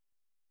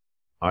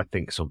 I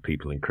think some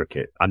people in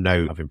cricket, I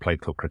know, having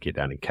played club cricket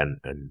down in Kent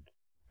and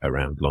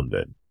around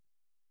London,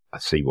 I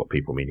see what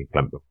people mean in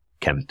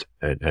Kent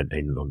and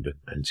in London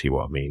and see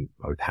what I mean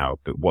with how.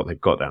 But what they've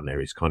got down there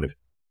is kind of,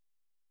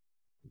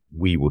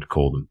 we would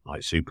call them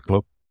like super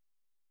club.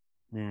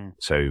 Mm.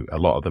 So a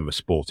lot of them are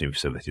sporting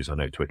facilities. I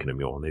know Twickenham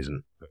Yawn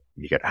isn't. But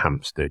you go to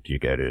Hampstead, you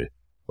go to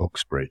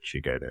Uxbridge,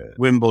 you go to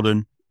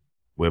Wimbledon,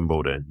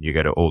 you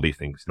go to all these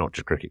things, not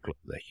just cricket clubs,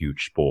 they're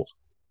huge sports.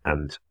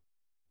 And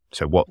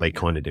so what they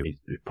kind of do is,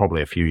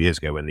 probably a few years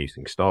ago when these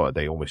things started,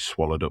 they almost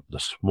swallowed up the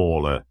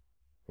smaller,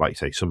 like you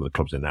say, some of the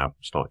clubs are now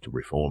starting to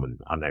reform. And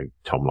I know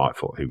Tom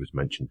Lightfoot, who was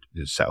mentioned,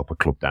 has set up a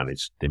club down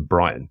in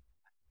Brighton.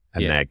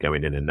 And they're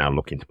going in and now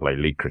looking to play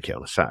league cricket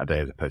on a Saturday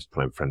as opposed to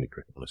playing friendly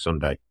cricket on a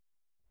Sunday.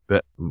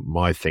 But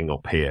my thing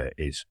up here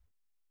is,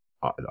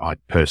 I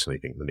personally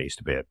think there needs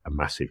to be a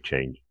massive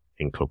change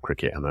in club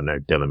cricket, and I know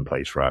Dylan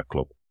plays for our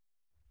club.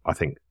 I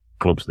think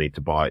clubs need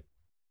to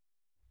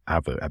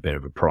have a bit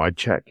of a pride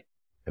check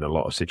in a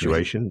lot of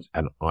situations.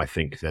 And I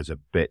think there's a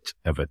bit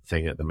of a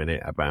thing at the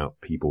minute about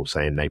people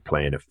saying they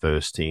play in a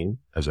first team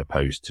as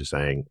opposed to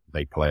saying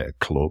they play at a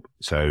club.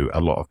 So a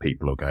lot of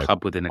people will go...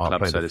 Club within a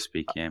club, so to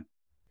speak, yeah.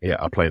 Yeah,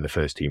 I play in the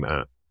first team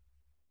at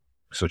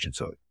such and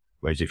such.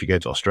 Whereas if you go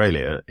to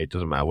Australia, it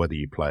doesn't matter whether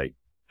you play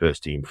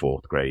first team,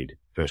 fourth grade,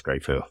 fourth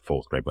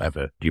grade,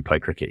 whatever. Do you play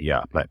cricket? Yeah,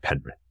 I play at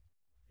Penrith.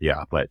 Yeah,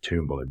 I play at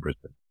Toombul in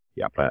Brisbane.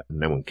 Yeah, I play at...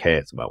 No one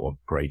cares about what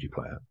grade you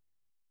play at.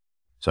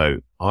 So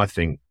I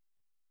think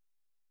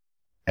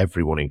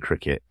everyone in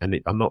cricket, and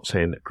I'm not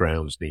saying that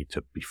grounds need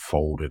to be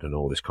folded and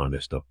all this kind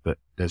of stuff, but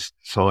there's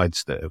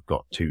sides that have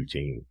got 2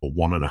 teams or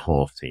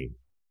 1.5 teams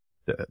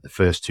that at the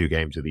first 2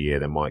 games of the year,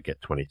 they might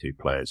get 22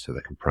 players so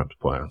they can perhaps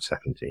play on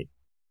second team.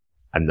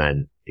 And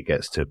then it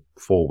gets to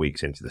 4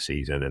 weeks into the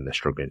season and they're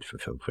struggling to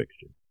fulfill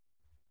fixtures.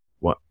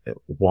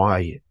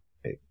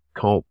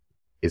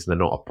 Is there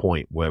not a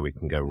point where we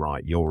can go,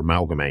 right, you're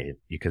amalgamating.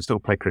 You can still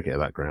play cricket at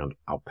that ground.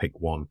 I'll pick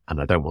one. And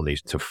I don't want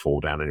these to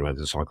fall down anywhere.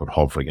 There's a side called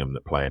Hovringham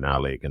that play in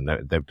our league, and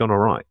they've done all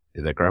right.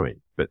 They're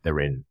growing, but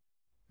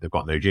they've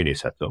got no junior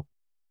set up.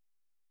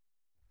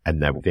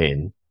 And they're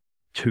within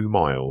 2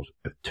 miles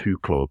of 2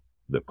 clubs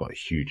that've got a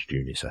huge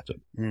junior setup.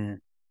 Mm.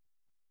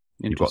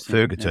 You've got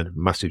Thurgerton,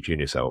 massive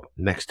junior setup,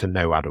 next to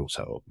no adult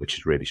setup, which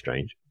is really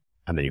strange.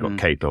 And then you've got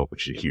Cape,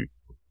 which is huge.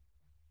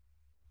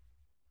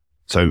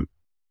 So,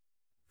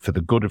 for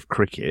the good of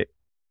cricket,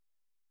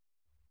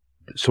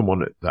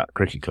 someone at that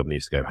cricket club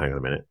needs to go, hang on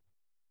a minute.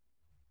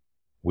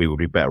 We would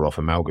be better off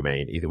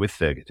amalgamating either with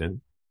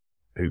Thurgerton,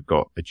 who've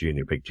got a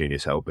big junior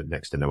cell, but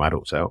next to no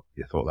adult cell.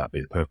 You thought that'd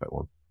be the perfect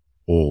one.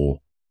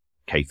 Or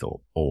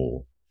Cathall,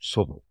 or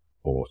Southern,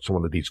 or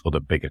some of these other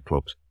bigger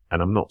clubs.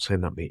 And I'm not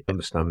saying that I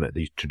understand that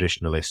these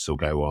traditionalists will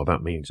go, well,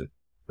 that means that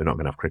we're not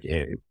going to have cricket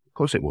here. Of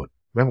course it would.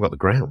 We haven't got the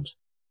grounds.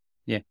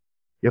 Yeah.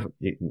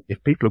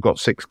 If people have got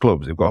 6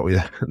 clubs, you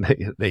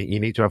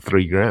need to have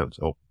 3 grounds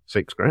or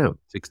 6 grounds.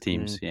 6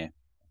 teams, yeah.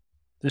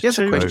 Here's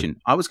a question.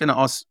 I was going to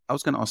ask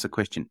a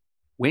question.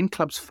 When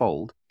clubs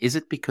fold, is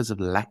it because of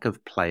lack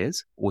of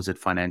players or is it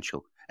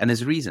financial? And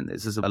there's a reason.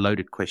 This is a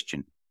loaded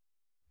question.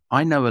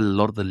 I know a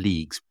lot of the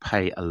leagues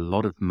pay a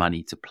lot of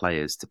money to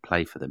players to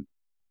play for them,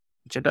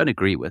 which I don't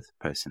agree with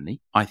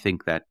personally. I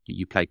think that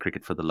you play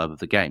cricket for the love of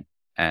the game.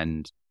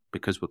 And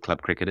because we're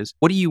club cricketers,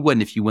 what do you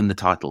win if you win the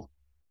title?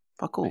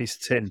 Fuck all. Piece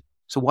of tin.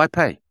 So why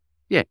pay?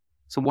 Yeah.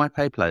 So why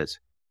pay players?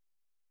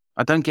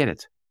 I don't get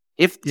it.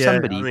 If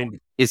somebody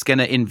is going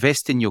to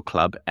invest in your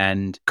club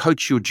and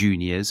coach your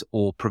juniors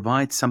or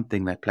provide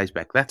something that plays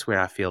back, that's where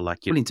I feel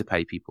like you're willing to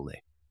pay people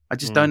there. I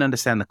just don't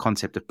understand the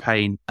concept of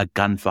paying a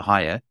gun for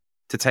hire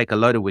to take a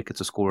load of wickets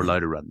or score a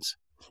load of runs.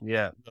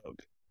 Yeah. Look,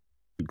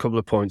 a couple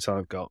of points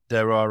I've got.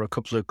 There are a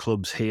couple of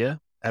clubs here,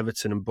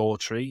 Everton and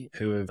Bawtry,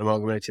 who have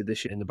amalgamated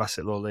this year in the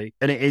Basset Law League.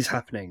 And it is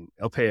happening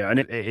up here. And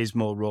it is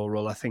more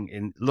rural. I think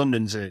in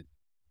London's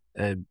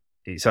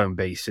its own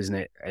beast, isn't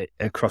it?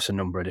 Across a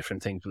number of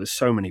different things. But there's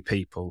so many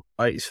people.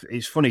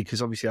 It's funny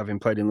because obviously having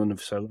played in London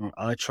for so long,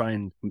 I try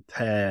and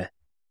compare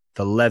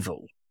the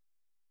level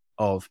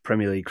of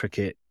Premier League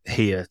cricket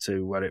here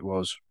to where it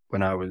was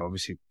when I was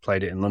obviously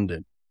played it in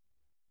London.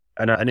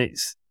 And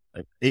it's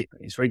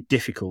very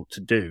difficult to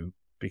do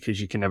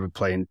because you can never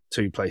play in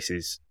 2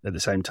 places at the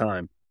same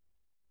time.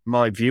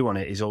 My view on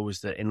it is always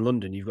that in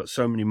London, you've got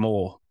so many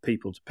more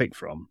people to pick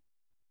from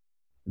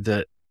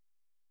that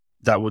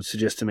would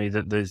suggest to me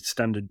that the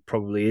standard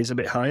probably is a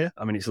bit higher.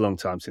 I mean, it's a long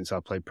time since I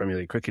played Premier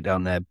League cricket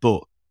down there,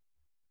 but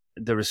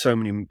there are so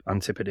many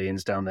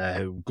Antipodeans down there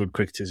who good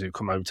cricketers who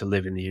come over to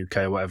live in the UK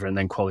or whatever and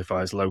then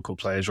qualify as local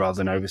players rather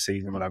than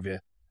overseas and what have you.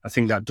 I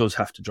think that does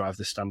have to drive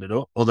the standard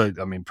up. Although,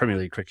 I mean, Premier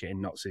League cricket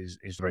in Notts is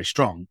very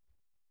strong,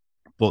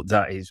 but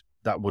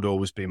that would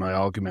always be my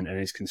argument and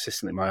is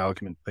consistently my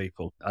argument to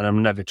people. And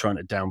I'm never trying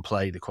to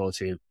downplay the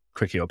quality of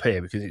cricket up here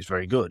because it's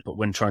very good. But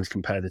when trying to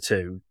compare the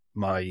two,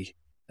 my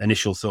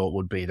initial thought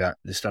would be that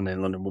the standard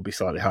in London would be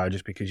slightly higher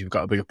just because you've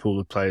got a bigger pool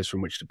of players from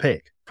which to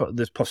pick. But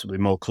there's possibly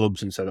more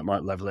clubs and so that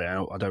might level it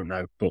out. I don't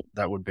know, but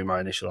that would be my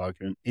initial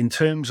argument. In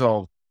terms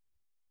of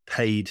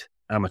paid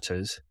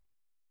amateurs,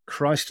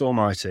 Christ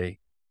almighty,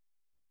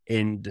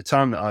 in the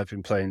time that I've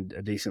been playing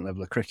a decent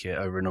level of cricket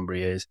over a number of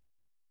years,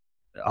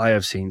 I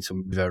have seen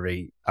some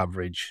very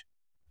average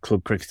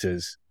club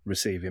cricketers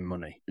receiving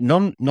money.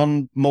 None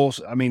more.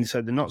 I mean,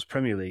 so the Notts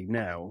Premier League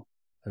now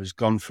has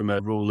gone from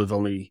a rule of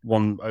only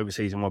 1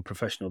 overseas and 1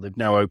 professional. They've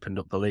now opened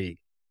up the league.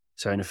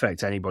 So in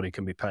effect, anybody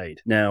can be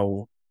paid.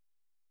 Now,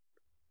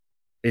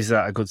 is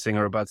that a good thing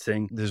or a bad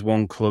thing? There's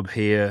one club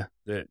here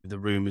that the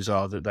rumours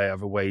are that they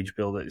have a wage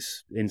bill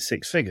that's in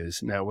 6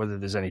 figures. Now, whether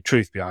there's any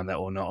truth behind that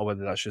or not, or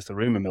whether that's just a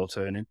rumour mill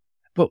turning.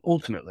 But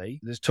ultimately,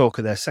 there's talk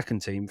of their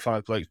second team,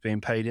 5 blokes being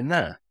paid in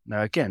there.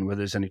 Now, again, whether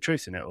there's any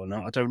truth in it or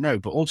not, I don't know.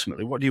 But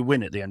ultimately, what do you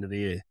win at the end of the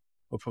year?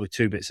 Well, probably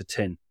 2 bits of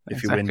tin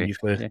if you win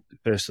your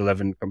first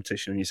 11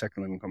 competition and your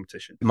second 11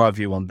 competition. My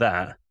view on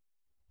that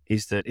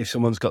is that if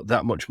someone's got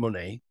that much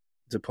money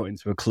to put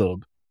into a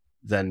club,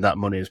 then that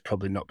money has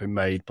probably not been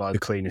made by the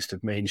cleanest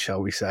of means,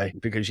 shall we say,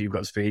 because you've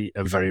got to be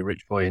a very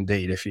rich boy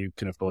indeed if you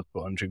can afford to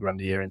put 100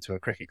 grand a year into a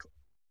cricket club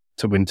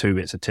to win 2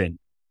 bits of tin.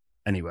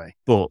 Anyway,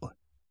 but,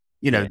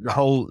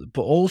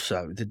 but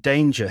also the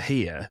danger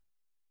here,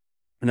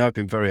 and I've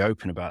been very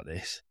open about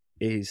this,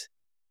 is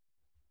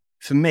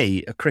for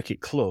me, a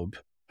cricket club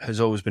has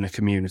always been a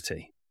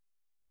community,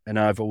 and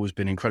I've always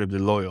been incredibly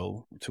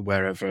loyal to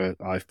wherever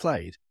I've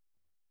played.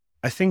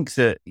 I think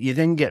that you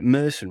then get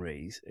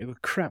mercenaries who are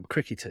crap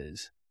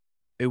cricketers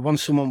who,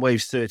 once someone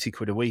waves 30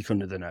 quid a week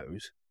under their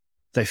nose,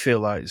 they feel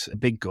like it's a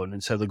big gun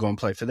and so they'll go and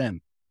play for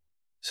them.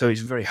 So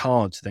it's very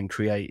hard to then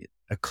create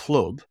a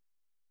club,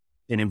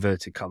 in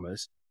inverted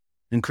commas,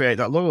 and create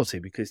that loyalty,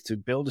 because to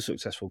build a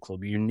successful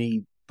club, you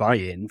need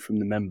buy-in from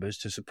the members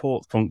to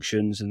support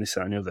functions and this,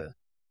 that and the other.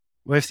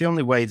 Well, if the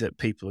only way that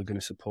people are going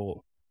to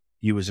support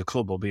you as a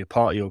club or be a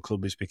part of your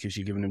club is because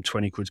you're giving them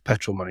 20 quid's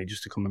petrol money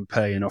just to come and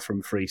pay and offer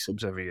them free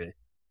subs every year,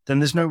 then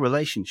there's no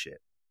relationship.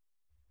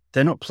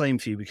 They're not playing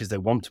for you because they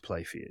want to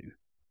play for you.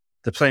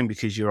 They're playing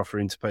because you're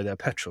offering to pay their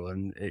petrol,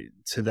 and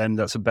to them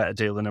that's a better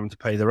deal than having to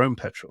pay their own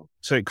petrol.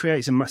 So it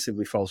creates a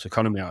massively false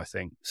economy, I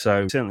think.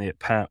 So certainly at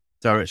Pat,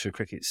 Director of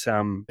Cricket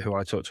Sam, who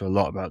I talked to a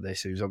lot about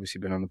this, who's obviously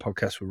been on the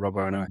podcast with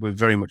Robbo and I, we're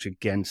very much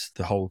against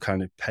the whole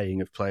kind of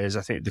paying of players.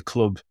 I think the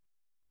club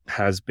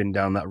has been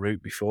down that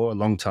route before a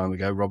long time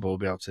ago. Robbo will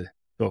be able to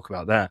talk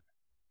about that.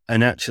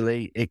 And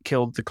actually, it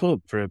killed the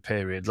club for a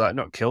period. Like,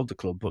 not killed the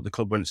club, but the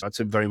club went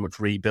to very much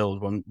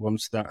rebuild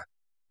once that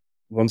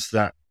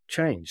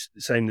changed.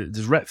 Saying that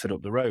there's Retford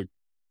up the road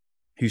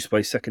who used to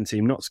play second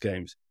team Notts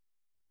games.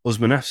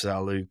 Usman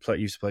Afzal, who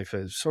used to play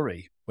for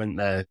Surrey, went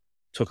there,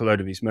 took a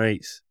load of his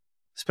mates,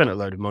 spent a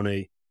load of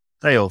money.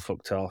 They all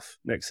fucked off.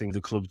 Next thing,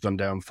 the club's gone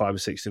down 5 or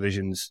 6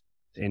 divisions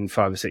in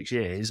 5 or 6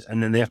 years,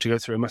 and then they have to go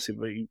through a massive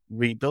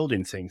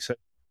rebuilding thing. So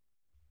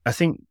I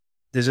think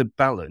there's a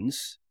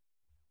balance,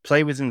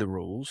 play within the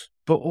rules,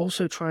 but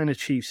also try and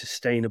achieve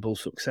sustainable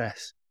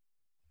success.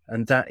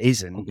 And that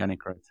isn't organic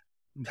growth.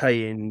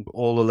 Paying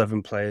all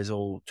 11 players,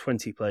 all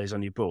 20 players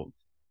on your book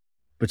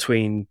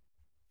between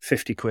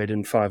 50 quid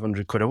and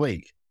 500 quid a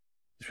week.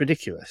 It's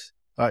ridiculous.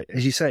 Like,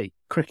 as you say,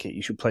 cricket,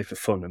 you should play for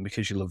fun and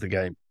because you love the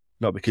game,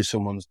 not because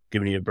someone's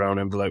giving you a brown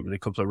envelope with a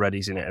couple of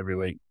readies in it every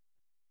week.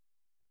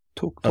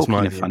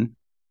 Talking of fun.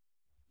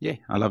 Yeah,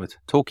 I love it.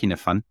 Talking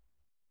of fun,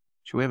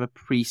 should we have a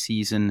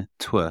pre-season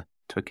tour?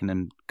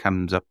 Twickenham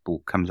comes up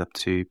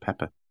to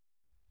Pepper.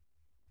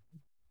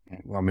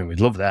 Well, I mean,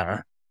 we'd love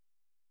that.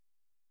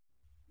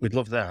 We'd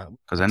love that.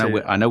 Because I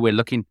know we're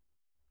looking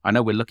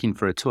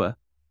for a tour.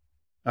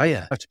 Oh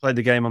yeah, I have to play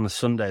the game on the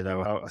Sunday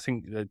though. I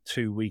think the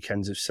 2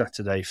 weekends of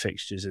Saturday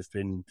fixtures have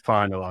been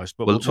finalised.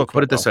 But we'll talk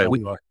about it this way.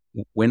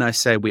 When I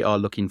say we are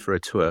looking for a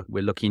tour,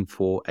 we're looking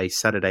for a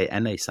Saturday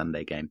and a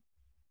Sunday game.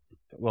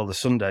 Well, the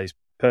Sunday's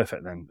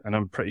perfect then, and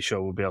I'm pretty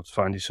sure we'll be able to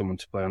find you someone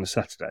to play on the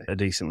Saturday, a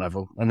decent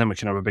level, and then we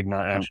can have a big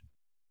night out,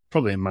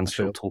 probably in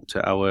Mansfield.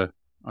 I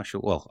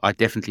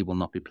definitely will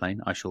not be playing.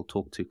 I shall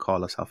talk to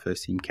Carlos, our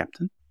first team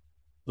captain.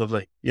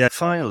 Lovely. Yeah,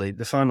 finally,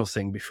 the final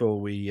thing before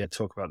we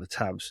talk about the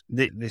tabs.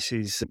 This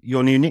is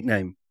your new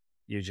nickname,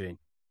 Eugene,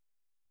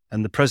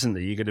 and the present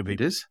that you're going to be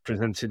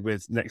presented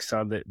with next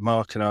time that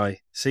Mark and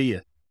I see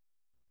you.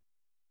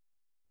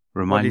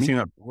 Remind me.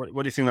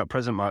 What do you think that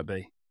present might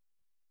be?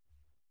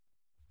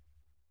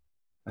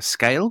 A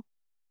scale?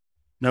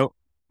 No.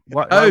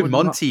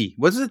 Monty.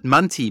 What's it?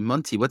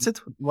 Monty. What's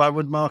it? Why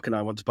would Mark and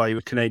I want to buy you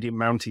a Canadian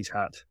Mounties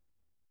hat?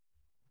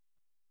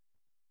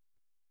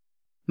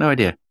 No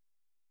idea.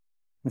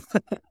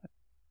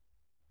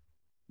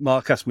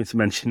 Mark asked me to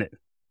mention it.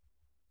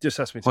 Just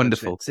asked me to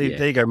Wonderful. mention it. See,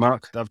 There you go,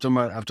 Mark. I've done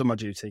my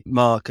duty.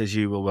 Mark, as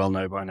you will well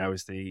know by now,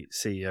 is the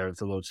CEO of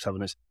the Lord's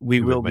Taverners.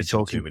 We will be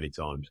talking too many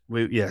times.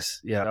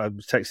 Yes. I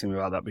was texting him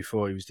about that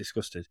before. He was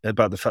disgusted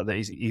about the fact that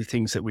he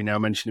thinks that we now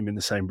mention him in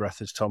the same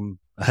breath as Tom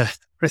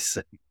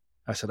Christensen.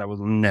 I said, I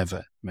will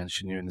never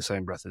mention you in the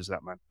same breath as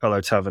that man.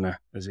 Fellow Taverner,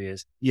 as he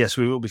is. Yes,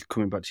 we will be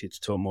coming back to you to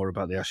talk more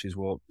about the Ashes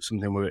Walk,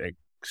 something we're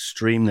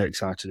extremely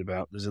excited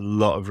about. There's a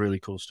lot of really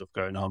cool stuff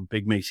going on.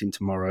 Big meeting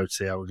tomorrow to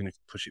see how we're going to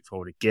push it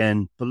forward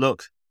again. But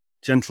look,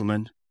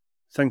 gentlemen,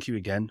 thank you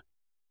again.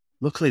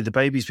 Luckily, the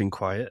baby's been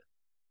quiet.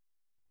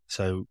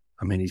 So,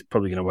 I mean, he's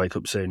probably going to wake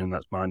up soon and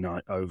that's my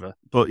night over.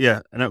 But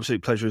yeah, an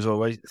absolute pleasure as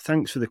always.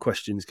 Thanks for the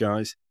questions,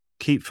 guys.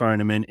 Keep firing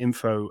them in.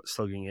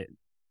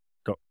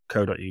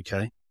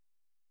 info@sluggingit.co.uk.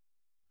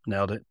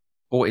 Nailed it.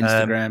 Or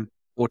Instagram,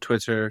 or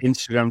Twitter.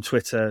 Instagram,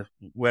 Twitter,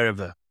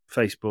 wherever.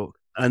 Facebook.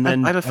 And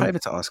then I have a favour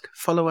to ask.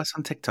 Follow us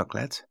on TikTok,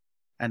 lads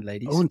and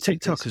ladies. Oh, on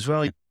TikTok as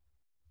well.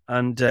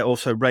 And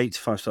also rate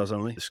 5 stars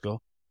only, the score.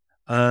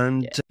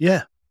 And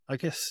yeah, I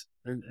guess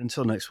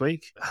until next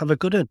week, have a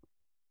good one.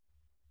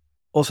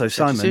 Also,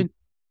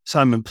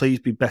 Simon, please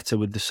be better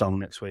with the song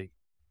next week.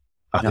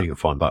 I think you'll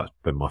find that's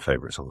been my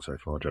favourite song so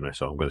far, Johnny,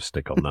 so I'm going to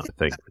stick on that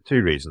thing for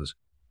 2 reasons.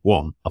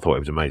 1, I thought it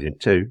was amazing.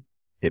 2,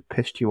 it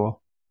pissed you off.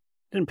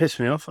 Didn't piss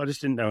me off, I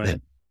just didn't know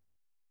it.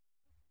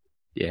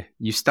 Yeah,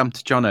 you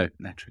stumped Jono.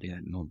 Naturally,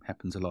 that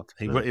happens a lot.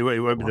 He won't be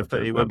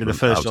the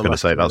first. I was going to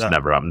say that's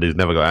never happened. He's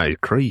never got out of his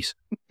crease.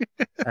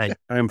 Hey,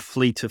 I am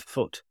fleet of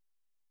foot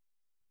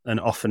and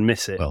often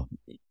miss it. Well,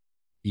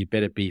 you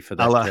better be for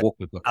that walk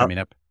we've got coming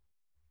up.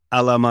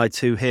 A la my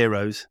two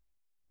heroes,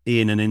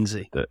 Ian and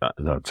Inzi.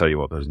 I'll tell you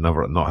what, there's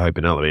never not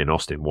hoping out of Ian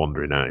Austin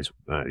wandering out his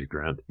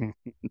ground.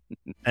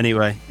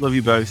 Anyway, love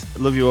you both.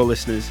 Love you all,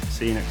 listeners.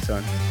 See you next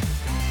time.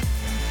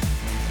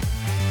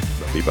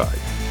 Love you, bye.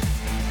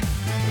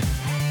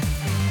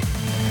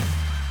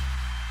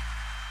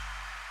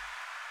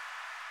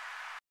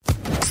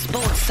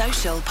 Sports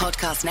Social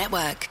Podcast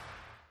Network.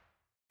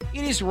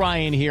 It is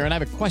Ryan here, and I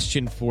have a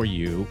question for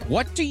you.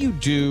 What do you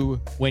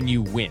do when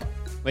you win?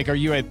 Like, are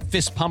you a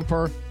fist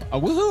pumper, a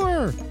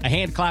woohooer, a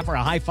hand clapper,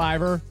 a high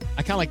fiver?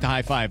 I kind of like the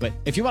high five, but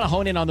if you want to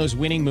hone in on those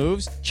winning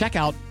moves, check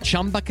out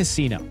Chumba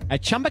Casino.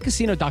 At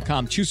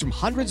ChumbaCasino.com, choose from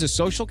hundreds of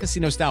social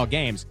casino-style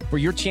games for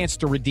your chance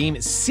to redeem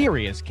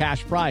serious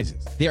cash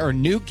prizes. There are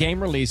new game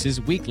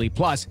releases weekly,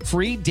 plus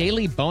free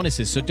daily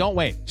bonuses. So don't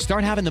wait.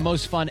 Start having the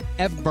most fun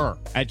ever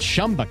at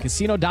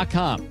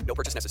ChumbaCasino.com. No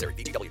purchase necessary.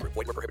 VGW Group.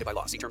 Void where prohibited by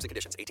law. See terms and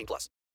conditions. 18+.